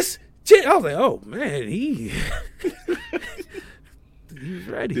 This shit." I was like, "Oh man, he was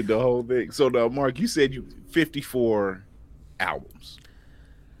ready." Did the whole thing. So now, Mark, you said 54 albums.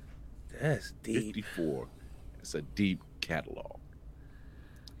 That's deep. 54. It's a deep catalog.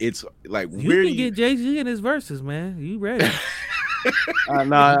 It's like you can get Jay-Z in his verses, man. You ready?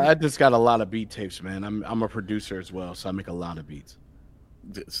 No, I just got a lot of beat tapes, man. I'm a producer as well, so I make a lot of beats.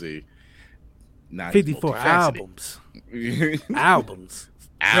 See, now 54 albums. Albums.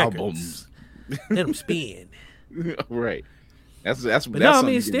 Let them spin. Right. That's but no, I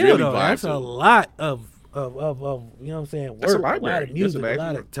mean, still really though, that's to. A lot of you know what I'm saying. Work, that's a library. A lot of music, a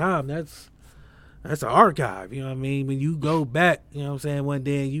lot of time. That's an archive. You know what I mean? When you go back, you know what I'm saying, one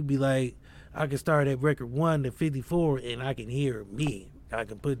day and you be like, I can start at record 1 to 54 and I can hear me. I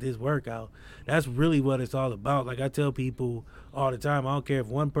can put this work out. That's really what it's all about. Like I tell people all the time, I don't care if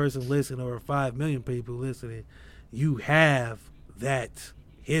one person listens or 5 million people listening, you have that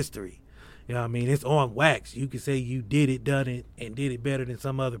history. You know what I mean? It's on wax. You can say you did it, done it, and did it better than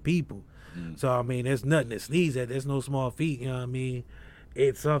some other people. So, I mean, there's nothing to sneeze at. There's no small feat. You know what I mean?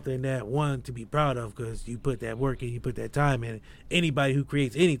 It's something that one to be proud of because you put that work in, you put that time in. Anybody who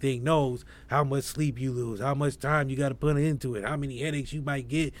creates anything knows how much sleep you lose, how much time you got to put into it, how many headaches you might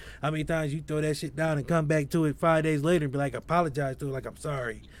get, how many times you throw that shit down and come back to it 5 days later and be like, apologize to it, like, I'm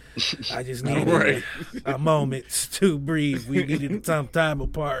sorry. I just needed a moment to breathe. We needed some time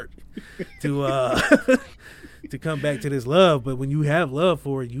apart to come back to this love. But when you have love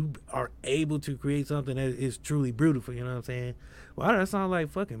for it, you are able to create something that is truly beautiful. You know what I'm saying? Well, that sounds like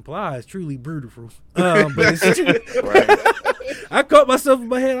fucking Plies, truly beautiful. But it's right. I caught myself in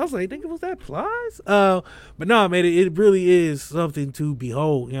my head. I was like, think it was that Plies? But no, man, it really is something to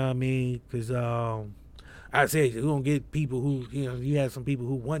behold. You know what I mean? Because I said you're gonna get people who, you know, you have some people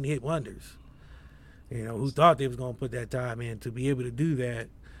who one-hit wonders. You know, who thought they was gonna put that time in to be able to do that.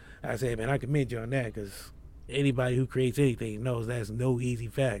 I said, man, I commend you on that because anybody who creates anything knows that's no easy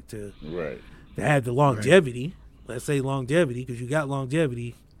fact to have the longevity. Right. Let's say longevity, because you got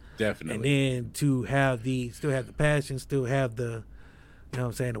longevity. Definitely. And then to have still have the passion, still have the, you know what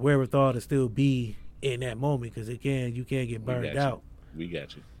I'm saying, the wherewithal to still be in that moment, because you can't get burned out. We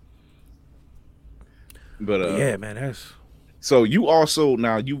got you. But yeah, man, that's. So you also,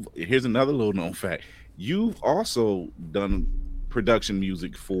 here's another little known fact. You've also done production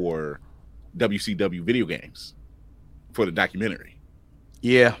music for WCW video games for the documentary.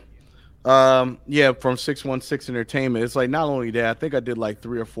 Yeah. From 616 Entertainment. It's like not only that, I think I did like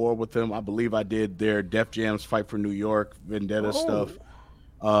 3 or 4 with them. I believe I did their Def Jam's Fight for New York, Vendetta stuff.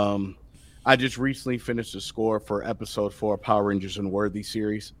 I just recently finished the score for episode 4 Power Rangers Unworthy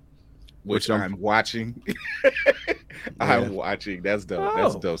series, which I'm watching. I'm watching. That's dope.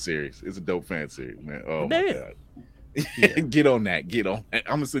 That's a dope series. It's a dope fan series, man. Oh my god. Yeah. Get on that. I'm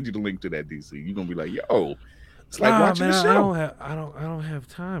gonna send you the link to that, DC. You're gonna be like, yo. It's like watching the show. I don't have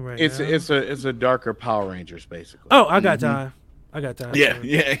time right now. It's a darker Power Rangers, basking. Oh, I got time.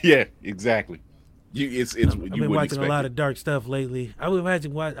 Yeah, exactly. I've been watching a lot of dark stuff lately. I've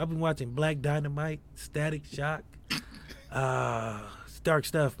been watching Black Dynamite, Static Shock. It's dark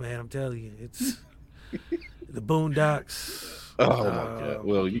stuff, man. I'm telling you, it's the Boondocks. Oh my god!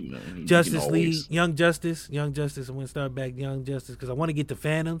 Well, Justice League, Young Justice. I'm gonna start back Young Justice because I want to get to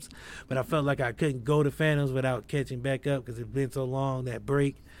Phantoms, but I felt like I couldn't go to Phantoms without catching back up because it's been so long, that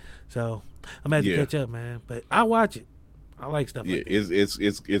break. So I'm gonna have to catch up, man. But I watch it. I like stuff. Yeah, like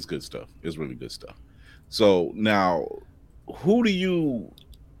that. It's good stuff. It's really good stuff. So now, who do you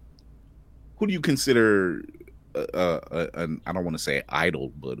consider? I don't want to say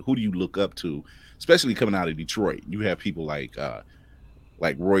idol, but who do you look up to? Especially coming out of Detroit, you have people like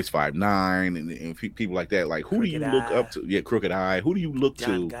Royce 5'9" and people like that. Like, who do you look up to? Yeah, Crooked Eye. Who do you look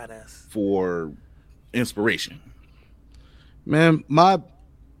to for inspiration? Man, my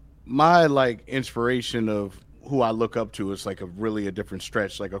like inspiration of who I look up to is like a different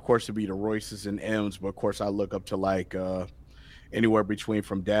stretch. Like, of course, it'd be the Royces and M's, but of course, I look up to like anywhere between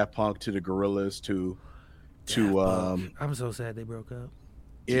from Daft Punk to the Gorillaz to I'm so sad they broke up.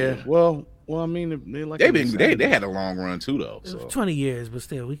 Yeah, well, I mean, they had a long run too, though. So. 20 years, but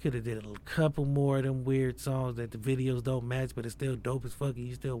still, we could have did a couple more of them weird songs that the videos don't match, but it's still dope as fuck. And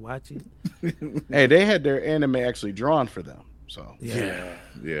you still watch it. Hey, they had their anime actually drawn for them, so yeah.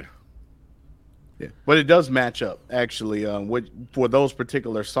 But it does match up actually. For those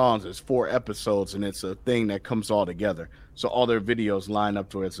particular songs, it's 4 episodes, and it's a thing that comes all together. So all their videos line up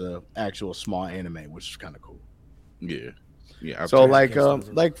towards a actual small anime, which is kind of cool. Yeah. So like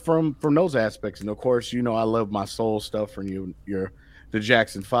from those aspects, and of course, you know, I love my soul stuff from the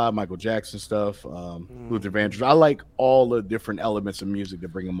Jackson 5, Michael Jackson stuff, Luther Vandross. I like all the different elements of music to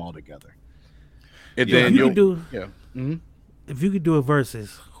bring them all together. And then if you could do a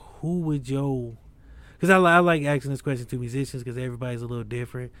versus, who would because I like asking this question to musicians because everybody's a little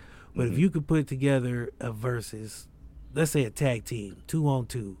different. But if you could put together a versus, let's say a tag team,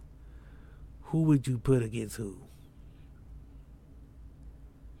 2-on-2, who would you put against who?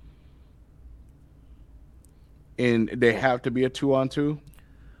 And they have to be a 2-on-2,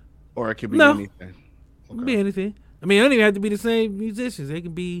 or it could be anything. It can be anything. I mean, it don't even have to be the same musicians. They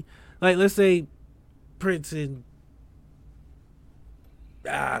can be like, let's say, Prince and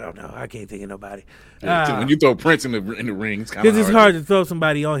I don't know. I can't think of nobody. When you throw Prince in the ring, because it's hard to throw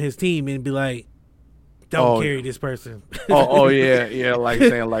somebody on his team and be like, don't carry this person. yeah, like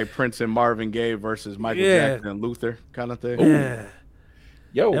saying like Prince and Marvin Gaye versus Michael Jackson and Luther kind of thing. Yeah.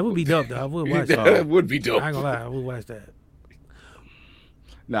 Yo, that would be dope though. I would watch that. That would be dope. I ain't gonna lie, I would watch that.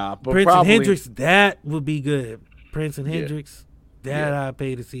 Nah, but Prince probably, and Hendrix, that would be good. Prince and Hendrix, that I'd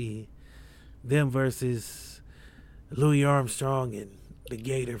pay to see. Them versus Louis Armstrong and the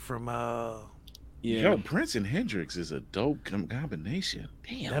Gator from Yo, Prince and Hendrix is a dope combination.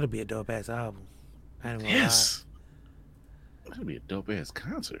 Damn, that'd be a dope ass album. Yes, that'd be a dope ass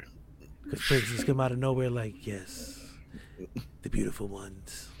concert. Because Prince just come out of nowhere like, yes, the beautiful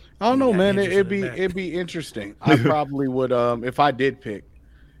ones. I don't know, man. It'd be interesting. I probably would if I did pick.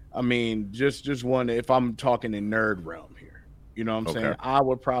 I mean, just one. If I'm talking in nerd realm here, you know what I'm saying? I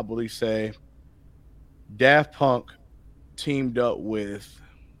would probably say Daft Punk teamed up with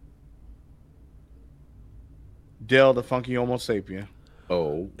Del the Funky Homo Sapien.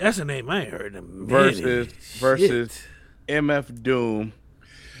 Oh, that's a name I ain't heard in a minute. Versus MF Doom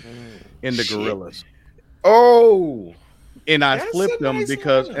in the Gorillas. Oh, and I flipped them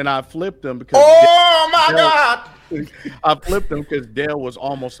because oh my God, I flipped them because Dale was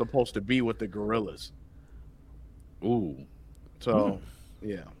almost supposed to be with the Gorillas. Ooh, so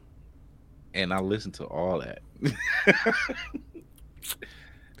yeah. And I listened to all that. Yeah,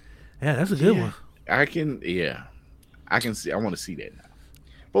 that's a good one. I can see. I want to see that now.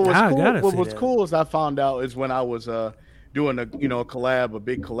 But what was cool is I found out is when I was doing a big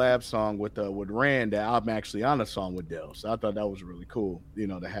collab song with Rand, that I'm actually on a song with Dell. So I thought that was really cool,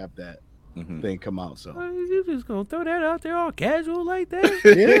 to have that thing come out. So you just gonna throw that out there all casual like that?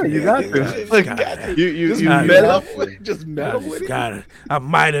 Yeah, you got to. You mellow with it. Just mellow with it. I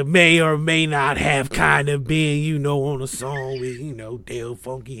may or may not have kind of been, on a song with, Dale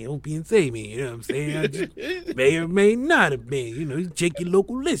Funky Opie and Sammy. You know what I'm saying? I just may or may not have been. You check your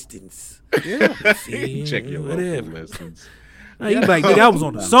local listings. Yeah, check your local listings. You like, nigga, I was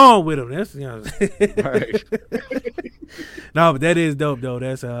on the song with him. That's right. No, but that is dope though.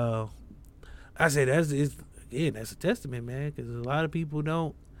 That's I say that's a testament, man, because a lot of people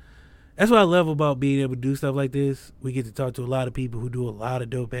don't. That's what I love about being able to do stuff like this. We get to talk to a lot of people who do a lot of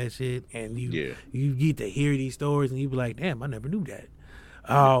dope ass shit, and you get to hear these stories, and you be like, damn, I never knew that.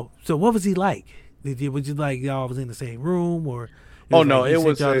 So what was he like? Was you like y'all was in the same room, or?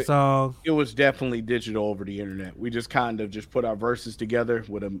 It was definitely digital over the internet. We just kind of just put our verses together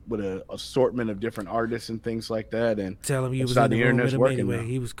with a assortment of different artists and things like that, and tell him you was in the room with him anyway.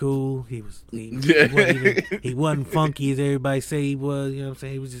 He was cool. He wasn't funky as everybody say he was. You know what I'm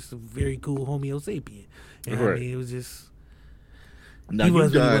saying? He was just a very cool Homo sapien. You know what I mean? It was just. Now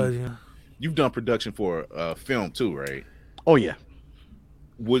you've done production for film too, right? Oh yeah.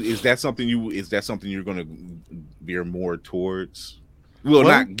 Is that something you're going to veer more towards? Well,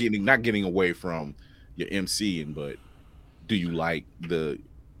 not getting away from your MCing, but do you like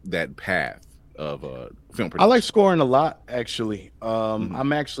that path of film production? I like scoring a lot, actually.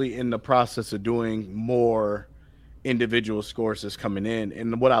 I'm actually in the process of doing more individual scores that's coming in,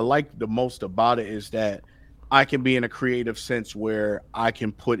 and what I like the most about it is that I can be in a creative sense where I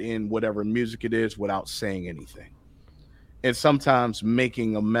can put in whatever music it is without saying anything. And sometimes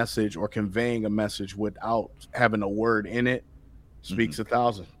making a message or conveying a message without having a word in it speaks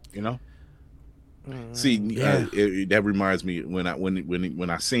 1,000. See, that reminds me when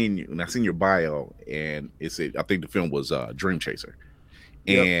I seen your bio, and it said, I think the film was Dream Chaser,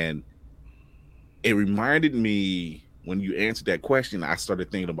 and it reminded me when you answered that question. I started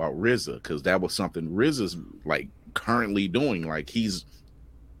thinking about RZA, because that was something RZA's like currently doing. Like he's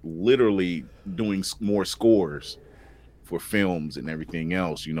literally doing more scores for films and everything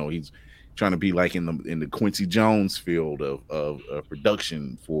else. He's trying to be like in the Quincy Jones field of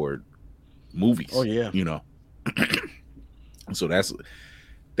production for movies. Oh yeah. So that's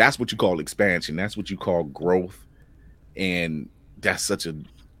what you call expansion. That's what you call growth, and that's such a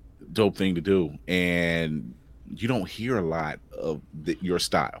dope thing to do. And you don't hear a lot of your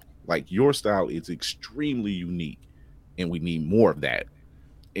style. Like your style is extremely unique, and we need more of that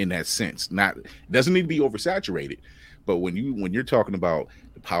in that sense. It doesn't need to be oversaturated. But when you're talking about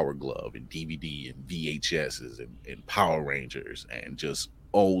the Powerglove and DVD and VHSs and Power Rangers and just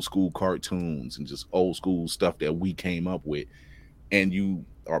old school cartoons and just old school stuff that we came up with, and you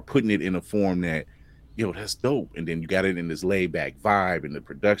are putting it in a form that, that's dope. And then you got it in this laid back vibe, and the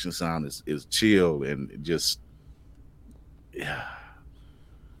production sound is chill, and just yeah,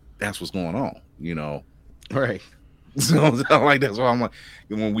 that's what's going on, Right. So like that's why I'm like,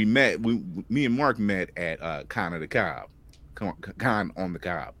 when we met, me and Mark met at Con on the Cob, down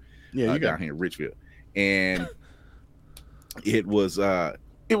here in Richfield, and it was a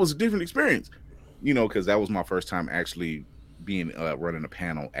different experience, because that was my first time actually being running a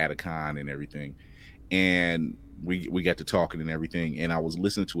panel at a con and everything, and we got to talking and everything, and I was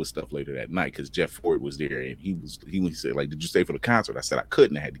listening to his stuff later that night because Jeff Ford was there, and he said, like, did you stay for the concert? I said I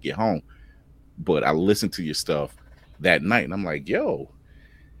couldn't, I had to get home, but I listened to your stuff that night, and I'm like, yo,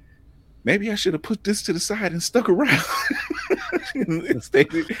 maybe I should have put this to the side and stuck around and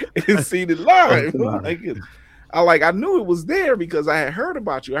stayed and seen it live. I knew it was there because I had heard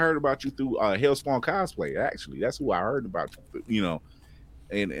about you. I heard about you through Hellspawn Cosplay. Actually, that's who I heard about you.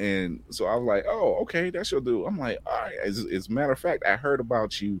 And so I was like, oh, okay, that's your dude. I'm like, all right. As a matter of fact, I heard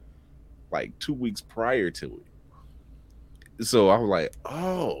about you like 2 weeks prior to it. So I was like,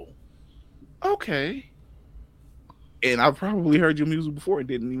 oh, okay. And I probably heard your music before and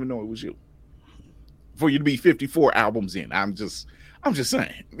didn't even know it was you. For you to be 54 albums in, I'm just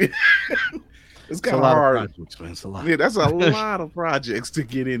saying. It's kind of hard. It's a lot. Yeah, that's a lot of projects to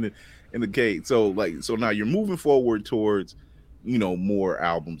get in the cage. So now you're moving forward towards, more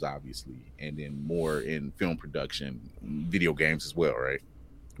albums, obviously, and then more in film production, video games as well, right?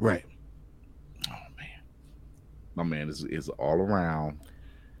 Right. Oh man, my man is all around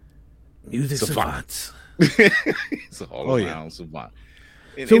music savant. It's all around savant.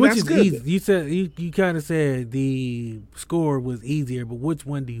 So which is easy? You said you kind of said the score was easier, but which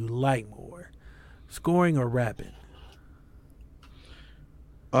one do you like more, scoring or rapping?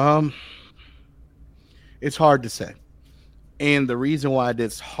 It's hard to say, and the reason why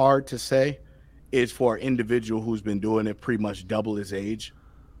it's hard to say is for an individual who's been doing it pretty much double his age,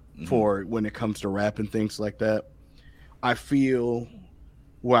 for when it comes to rap and things like that. I feel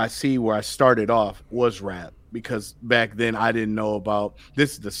where I started off was rap, because back then I didn't know about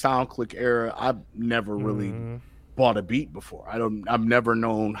this is the SoundClick era. I've never really bought a beat before. I've never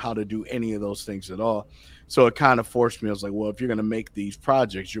known how to do any of those things at all. So it kind of forced me. I was like, well, if you're going to make these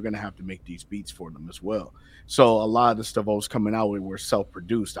projects, you're going to have to make these beats for them as well. So a lot of the stuff I was coming out with were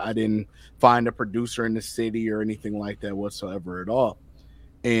self-produced. I didn't find a producer in the city or anything like that whatsoever at all.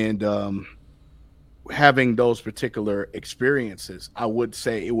 And having those particular experiences, I would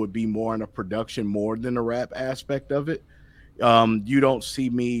say it would be more in a production more than the rap aspect of it. You don't see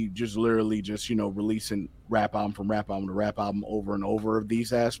me just literally just, releasing rap album from rap album to rap album over and over of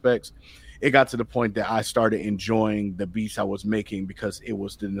these aspects. It got to the point that I started enjoying the beats I was making because it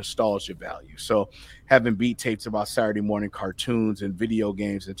was the nostalgia value. So having beat tapes about Saturday morning cartoons and video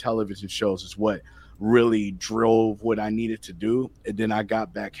games and television shows is what really drove what I needed to do. And then I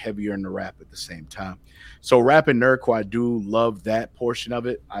got back heavier in the rap at the same time. So rap and nerdcore, I do love that portion of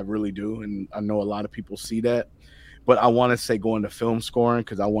it. I really do. And I know a lot of people see that. But I want to say go into film scoring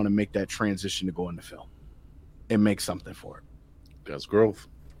because I want to make that transition to go into film and make something for it. That's growth.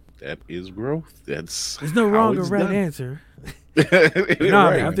 That is growth. There's no wrong or right answer.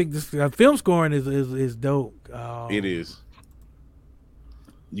 Right. I think this film scoring is dope. It is.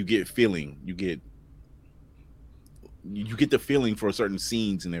 You get feeling. You get the feeling for certain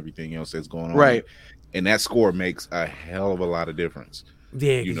scenes and everything else that's going on. Right. And that score makes a hell of a lot of difference.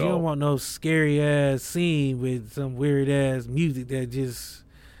 Yeah, because you don't want no scary ass scene with some weird ass music that just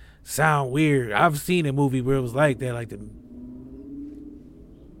sound weird. I've seen a movie where it was like that,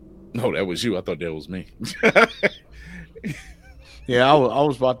 No, that was you. I thought that was me. Yeah, I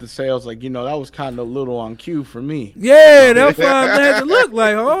was about to say, I was like, that was kind of a little on cue for me. Yeah, that's why I had to look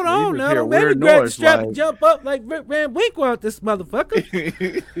like, hold on now. Don't make me grab the strap and jump up like Rip Van Winkle out this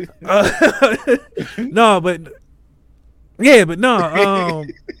motherfucker.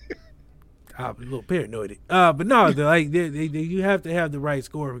 I'm a little paranoid. But no, you have to have the right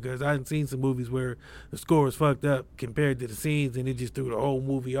score, because I've seen some movies where the score was fucked up compared to the scenes, and it just threw the whole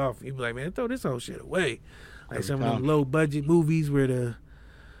movie off. You be like, man, throw this whole shit away. Like some of the low budget movies where the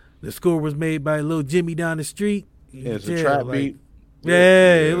score was made by little Jimmy down the street. It's a trap beat.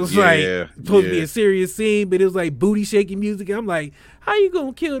 Yeah, it was supposed to be a serious scene, but it was like booty shaking music. I'm like, how you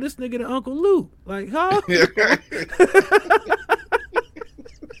gonna kill this nigga to Uncle Luke? Like, huh?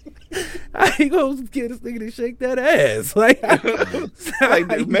 How you gonna kill this nigga to shake that ass? Like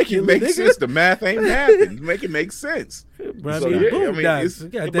make it make sense. The math ain't mathing. Make it make sense. But it's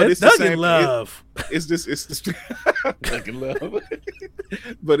the same love. It's Thugger Love.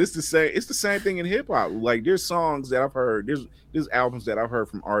 But it's the same. It's the same thing in hip hop. Like there's songs that I've heard. There's albums that I've heard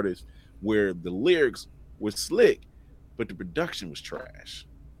from artists where the lyrics were slick, but the production was trash.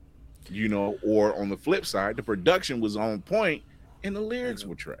 You know, or on the flip side, the production was on point and the lyrics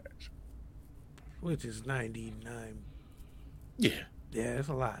were trash. Which is 99. Yeah. Yeah, it's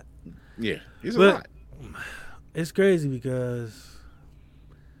a lot. Yeah, it's a lot. It's crazy because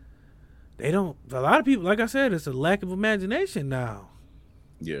a lot of people, like I said, it's a lack of imagination now.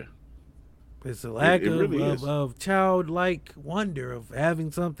 Yeah. It's a lack of childlike wonder, of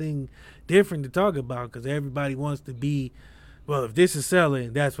having something different to talk about, because everybody wants to be, well, if this is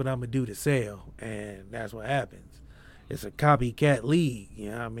selling, that's what I'm going to do to sell. And that's what happens. It's a copycat league.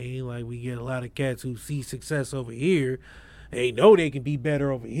 You know what I mean? Like, we get a lot of cats who see success over here. They know they can be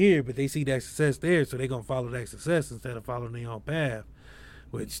better over here, but they see that success there, so they're going to follow that success instead of following their own path.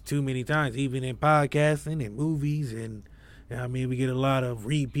 Which too many times, even in podcasting and movies, and you know what I mean, we get a lot of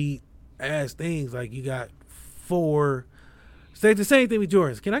repeat ass things. Like, you got 4. Say the same thing with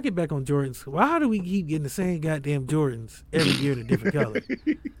Jordans. Can I get back on Jordans? Why do we keep getting the same goddamn Jordans every year in a different color?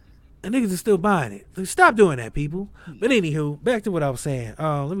 And niggas are still buying it. So stop doing that, people. But anywho, back to what I was saying.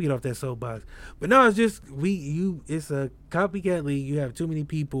 Let me get off that soapbox. But no, it's just it's a copycat league. You have too many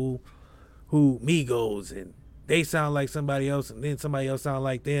people who Migos, and they sound like somebody else, and then somebody else sound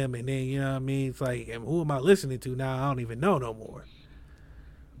like them, and then, you know what I mean? It's like, and who am I listening to now? I don't even know no more.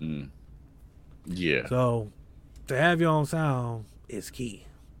 Yeah. So to have your own sound is key.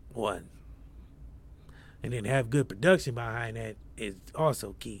 One. And then have good production behind that is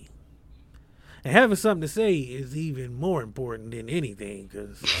also key. And having something to say is even more important than anything,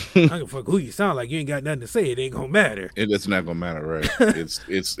 because I don't give a fuck who you sound like. You ain't got nothing to say. It ain't gonna matter. It's not gonna matter, right?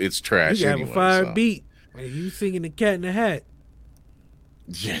 It's trash. You anyway, have a fire beat, and you singing the Cat in the Hat.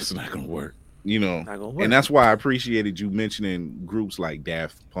 Yeah, it's not gonna work. You know, not gonna work. And that's why I appreciated you mentioning groups like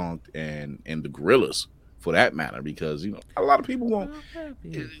Daft Punk and the Gorillaz, for that matter, because, you know, a lot of people won't.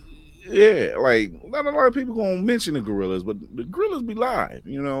 Yeah, like not a lot of people gonna mention the Gorillaz, but the Gorillaz be live,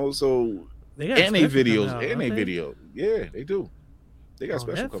 you know, so. They got and they videos, out, yeah, they do. They got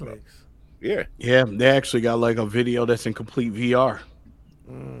special Netflix. coming up. Yeah, yeah, they actually got like a video that's in complete VR.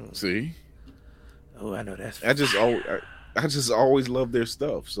 See, oh, I know that's. I just always love their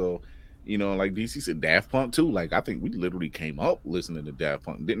stuff. So, you know, like DC said, Daft Punk too. Like, I think we literally came up listening to Daft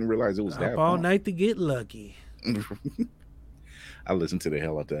Punk. Didn't realize it was Daft Punk. All night to get lucky. I listened to the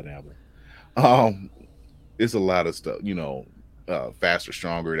hell out of that album. It's a lot of stuff, you know. Faster,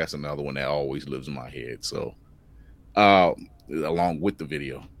 Stronger, that's another one that always lives in my head. So along with the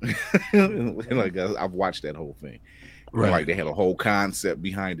video, like I've watched that whole thing, right? Like, they had a whole concept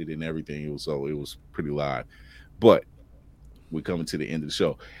behind it and everything. It was pretty live. But we're coming to the end of the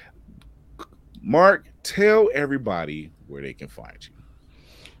show. Mark, tell everybody where they can find you.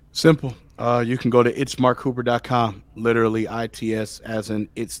 Simple. You can go to itsmarkcooper.com, literally ITS as in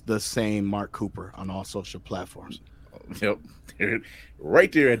it's the same Mark Cooper, on all social platforms. Yep.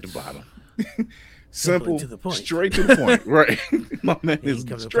 Right there at the bottom. Simple, to the point. Straight to the point. Right. My man is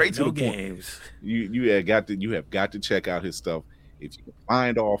straight to the games. Point. You have got to check out his stuff. If you can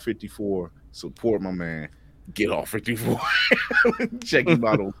find all 54, support my man. Get all 54. Check him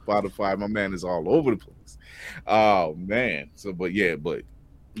out on Spotify. My man is all over the place. Oh man. So but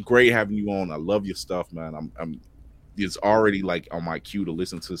great having you on. I love your stuff, man. I'm it's already like on my queue to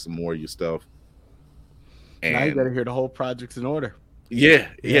listen to some more of your stuff. And now you got to hear the whole project's in order. Yeah.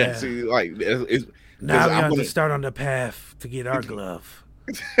 See, like, now we have to start on the path to get our glove.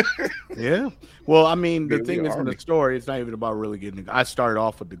 Yeah. Well, I mean, the thing is, in the story, it's not even about really getting. I started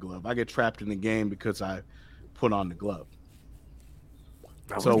off with the glove. I get trapped in the game because I put on the glove.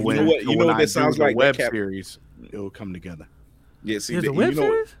 So when that sounds like web series, it will come together. Yeah. See, there's a web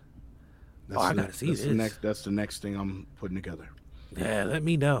series. I gotta see this. That's the next thing I'm putting together. Yeah, let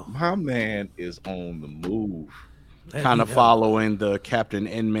me know. My man is on the move. Kind of following the Captain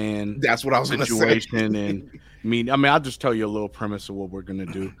N-Man. That's what I was situation. And I mean, I'll just tell you a little premise of what we're gonna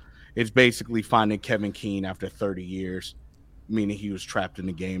do. It's basically finding Kevin Keane after 30 years, meaning he was trapped in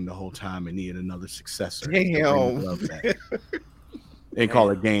the game the whole time and needed another successor. Damn. And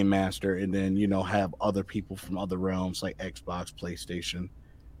call it Gamemaster, and then, you know, have other people from other realms like Xbox, PlayStation,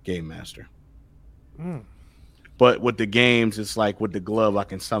 Gamemaster. But with the games, it's like with the glove, I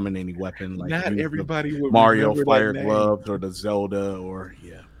can summon any weapon. Like not everybody would Mario Fire Gloves or the Zelda or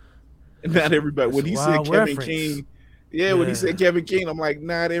Not everybody. When he said Kevin King, when he said Kevin King, I'm like,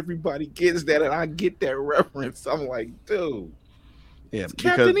 not everybody gets that, and I get that reference. I'm like, dude,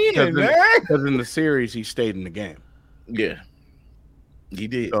 because in the series he stayed in the game. Yeah, he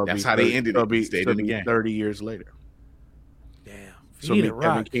did. So that's how they ended it. He stayed in the game 30 years later. Damn. So meet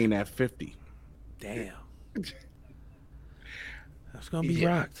Kevin King at 50. Damn. That's gonna be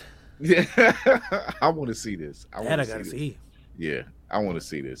rocked. Yeah, I want to see this. I gotta see. Yeah, I want to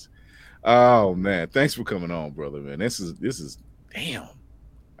see this. Oh man, thanks for coming on, brother. Man, this is damn.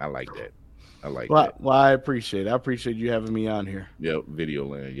 I like that. Well, I appreciate it. I appreciate you having me on here. Yep, Video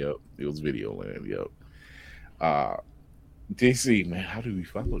Land. Yep, it was Video Land. Yep. DC, man, how do we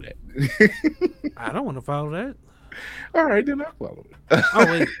follow that? I don't want to follow that. All right, then I'll follow it. Oh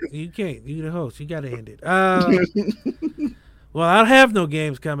wait, you can't. You the host. You got to end it. Well, I don't have no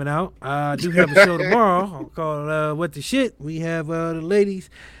games coming out. I do have a show tomorrow called What the Shit. We have the ladies.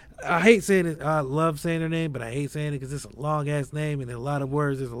 I hate saying it. I love saying their name, but I hate saying it because it's a long ass name and a lot of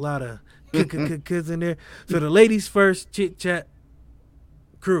words. There's a lot of kids in there. So the ladies first chit chat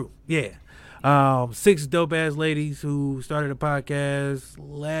crew. Yeah. 6 dope ass ladies who started a podcast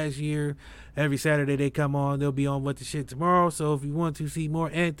last year. Every Saturday they come on. They'll be on What the Shit tomorrow. So if you want to see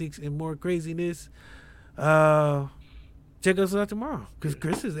more antics and more craziness, check us out tomorrow because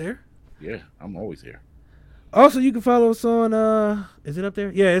Chris is there. Yeah, I'm always here. Also, you can follow us on, is it up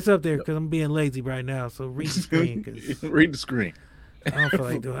there? Yeah, it's up there because I'm being lazy right now. So read the screen. Read the screen. I don't feel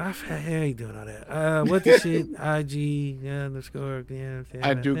like doing I ain't doing all that. What the shit? IG, underscore. Yeah,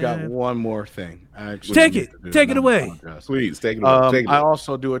 I do got one more thing. Take it away. Please, take it away. I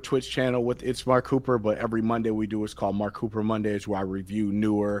also do a Twitch channel with It's Mark Cooper, but every Monday we do what's called Mark Cooper Mondays, where I review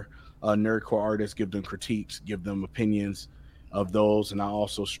newer nerdcore artists, give them critiques, give them opinions of those, and I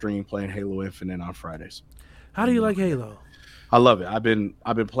also stream playing Halo Infinite on Fridays. How do you like Halo? I love it. I've been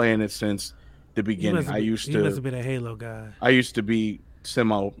playing it since the beginning. You must have been a Halo guy. I used to be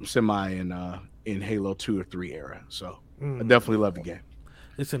semi in Halo 2 or 3 era, so I definitely love the game.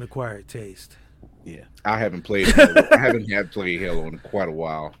 It's an acquired taste. Yeah, I haven't played Halo. I haven't played Halo in quite a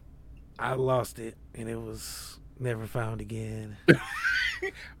while. I lost it, and it was never found again.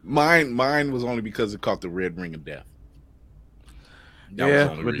 Mine was only because it caught the red ring of death.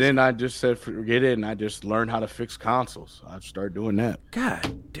 But then I just said forget it, and I just learned how to fix consoles. I started doing that.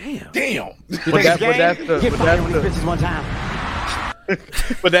 God damn. But that's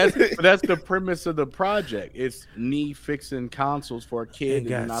the premise of the project. It's me fixing consoles for a kid,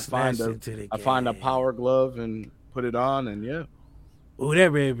 and I find a Powerglove and put it on, and yeah. Oh,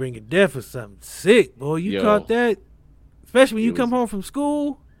 that red ring of death is something sick, boy. You caught that, especially when you come home from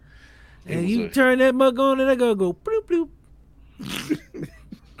school, and you turn that mug on, and I go bloop bloop. And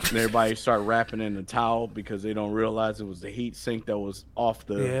everybody start wrapping in the towel because they don't realize it was the heat sink that was off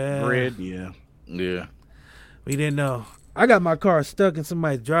the grid. Yeah. We didn't know. I got my car stuck in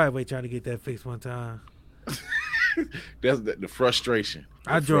somebody's driveway trying to get that fixed one time. That's the frustration.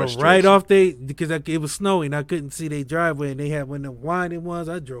 I drove right off because it was snowing. I couldn't see their driveway, and they had one of the winding ones.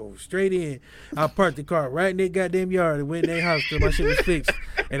 I drove straight in. I parked the car right in their goddamn yard and went in their house till my shit was fixed.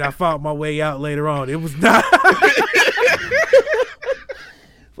 And I found my way out later on. It was not.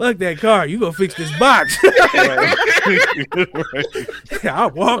 Fuck that car. You gonna fix this box.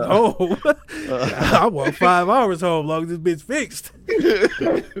 I walk home. I walk 5 hours home long as this bitch fixed.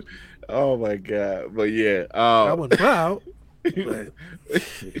 Oh my God. But yeah. I wasn't proud. But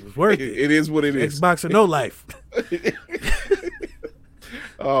it was worth it. It is what it is. Xbox or no life.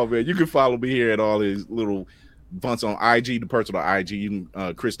 Oh man, you can follow me here at all these little bunts on IG, the personal IG. You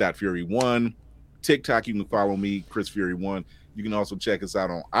can Chris.Fury1. TikTok, you can follow me, Chris Fury1. You can also check us out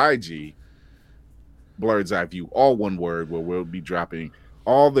on IG, Blurred's Eye View, all one word, where we'll be dropping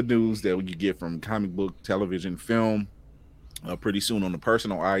all the news that you get from comic book, television, film. Pretty soon on the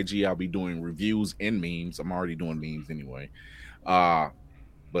personal IG, I'll be doing reviews and memes. I'm already doing memes anyway. But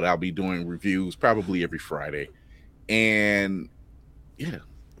I'll be doing reviews probably every Friday. And yeah,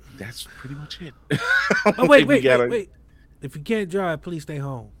 that's pretty much it. Oh, wait. If you can't drive, please stay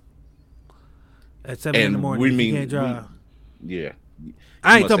home. At 7 in the morning, you can't drive. Yeah.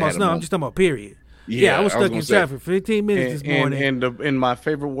 I ain't talking about snow. I'm just talking about period. Yeah, I was stuck in traffic for 15 minutes this morning. And my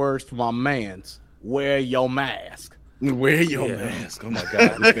favorite words for my mans, wear your mask. Wear your mask. Oh my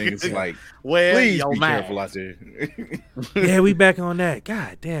God, this thing is like, please be mask. Careful out there. Yeah, we back on that.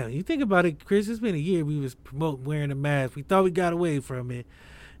 God damn, you think about it, Chris. It's been a year we was promoting wearing a mask. We thought we got away from it,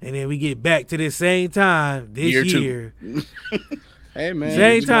 and then we get back to this same time this year. Hey man,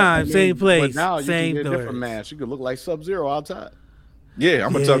 same time, same place, but now same you can get a different mask. You could look like Sub-Zero outside. Yeah,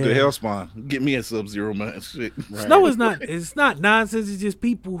 I'm gonna talk to the Hellspawn. Get me a Sub-Zero mask. Shit. Right. Snow is not. It's not nonsense. It's just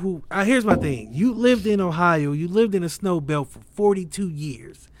people who. Here's my thing. You lived in Ohio. You lived in a snow belt for 42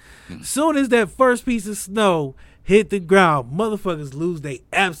 years. Soon as that first piece of snow hit the ground, motherfuckers lose their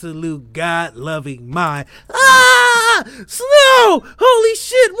absolute God-loving mind. Ah, snow! Holy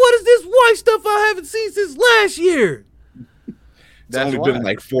shit! What is this white stuff I haven't seen since last year? It's only been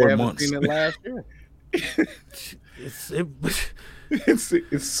like 4 months. Seen it last year.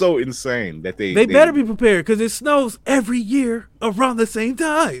 It's so insane that they better be prepared because it snows every year around the same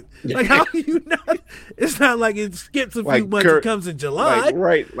time. Like how do you not? It's not like it skips a few months. It comes in July.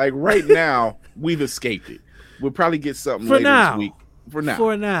 Like right now, we've escaped it. We'll probably get something later this week. For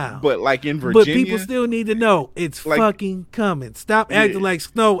now. But like in Virginia. But people still need to know it's fucking coming. Stop acting like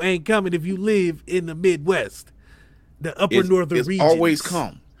snow ain't coming if you live in the Midwest, the upper northern regions. It's always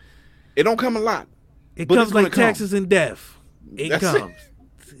come. It don't come a lot. It comes like taxes and death. It comes.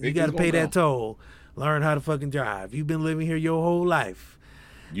 You got to pay that toll. Learn how to fucking drive. You've been living here your whole life.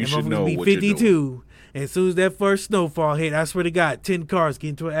 You should know be what 52, you're doing. And as soon as that first snowfall hit, I swear to God, 10 cars get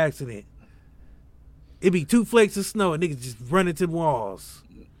into an accident. It'd be 2 flakes of snow and niggas just run into the walls.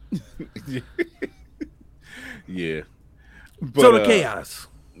 Yeah. But, total chaos.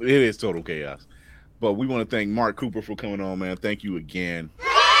 It is total chaos. But we want to thank Mark Cooper for coming on, man. Thank you again.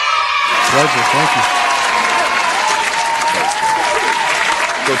 Pleasure. Thank you.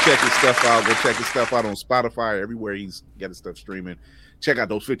 Go check his stuff out. Go check his stuff out on Spotify, everywhere he's got his stuff streaming. Check out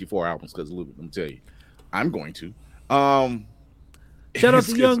those 54 albums because let me tell you, I'm going to. Shout out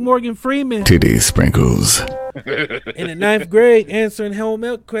to young Morgan Freeman. Titty sprinkles. In the 9th grade, answering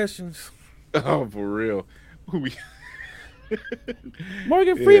homework questions. Oh, for real.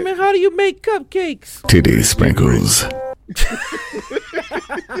 Morgan Freeman, how do you make cupcakes? Titty sprinkles.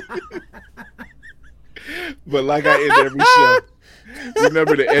 But like I end every show,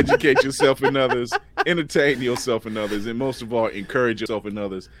 remember to educate yourself and others, entertain yourself and others, and most of all, encourage yourself and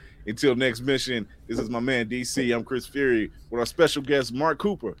others. Until next mission, this is my man DC. I'm Chris Fury with our special guest Mark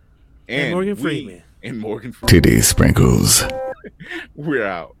Cooper and Morgan Freeman. Titty sprinkles. We're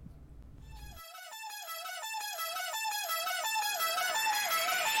out.